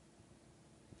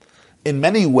 In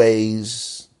many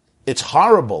ways, it's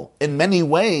horrible. In many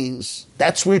ways,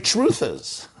 that's where truth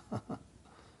is.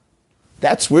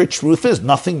 That's where truth is.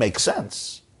 Nothing makes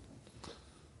sense.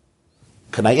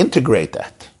 Can I integrate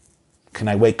that? Can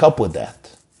I wake up with that?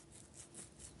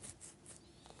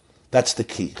 That's the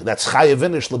key. That's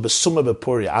chayavinish lebesuma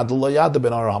bepuri adulayada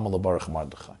ben araham lebarach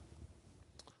Mardechai.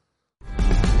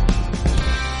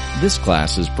 This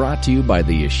class is brought to you by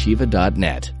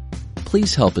theyeshiva.net.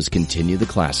 Please help us continue the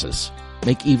classes.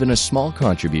 Make even a small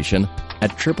contribution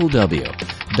at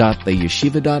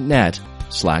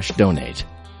www.theyeshiva.net/donate.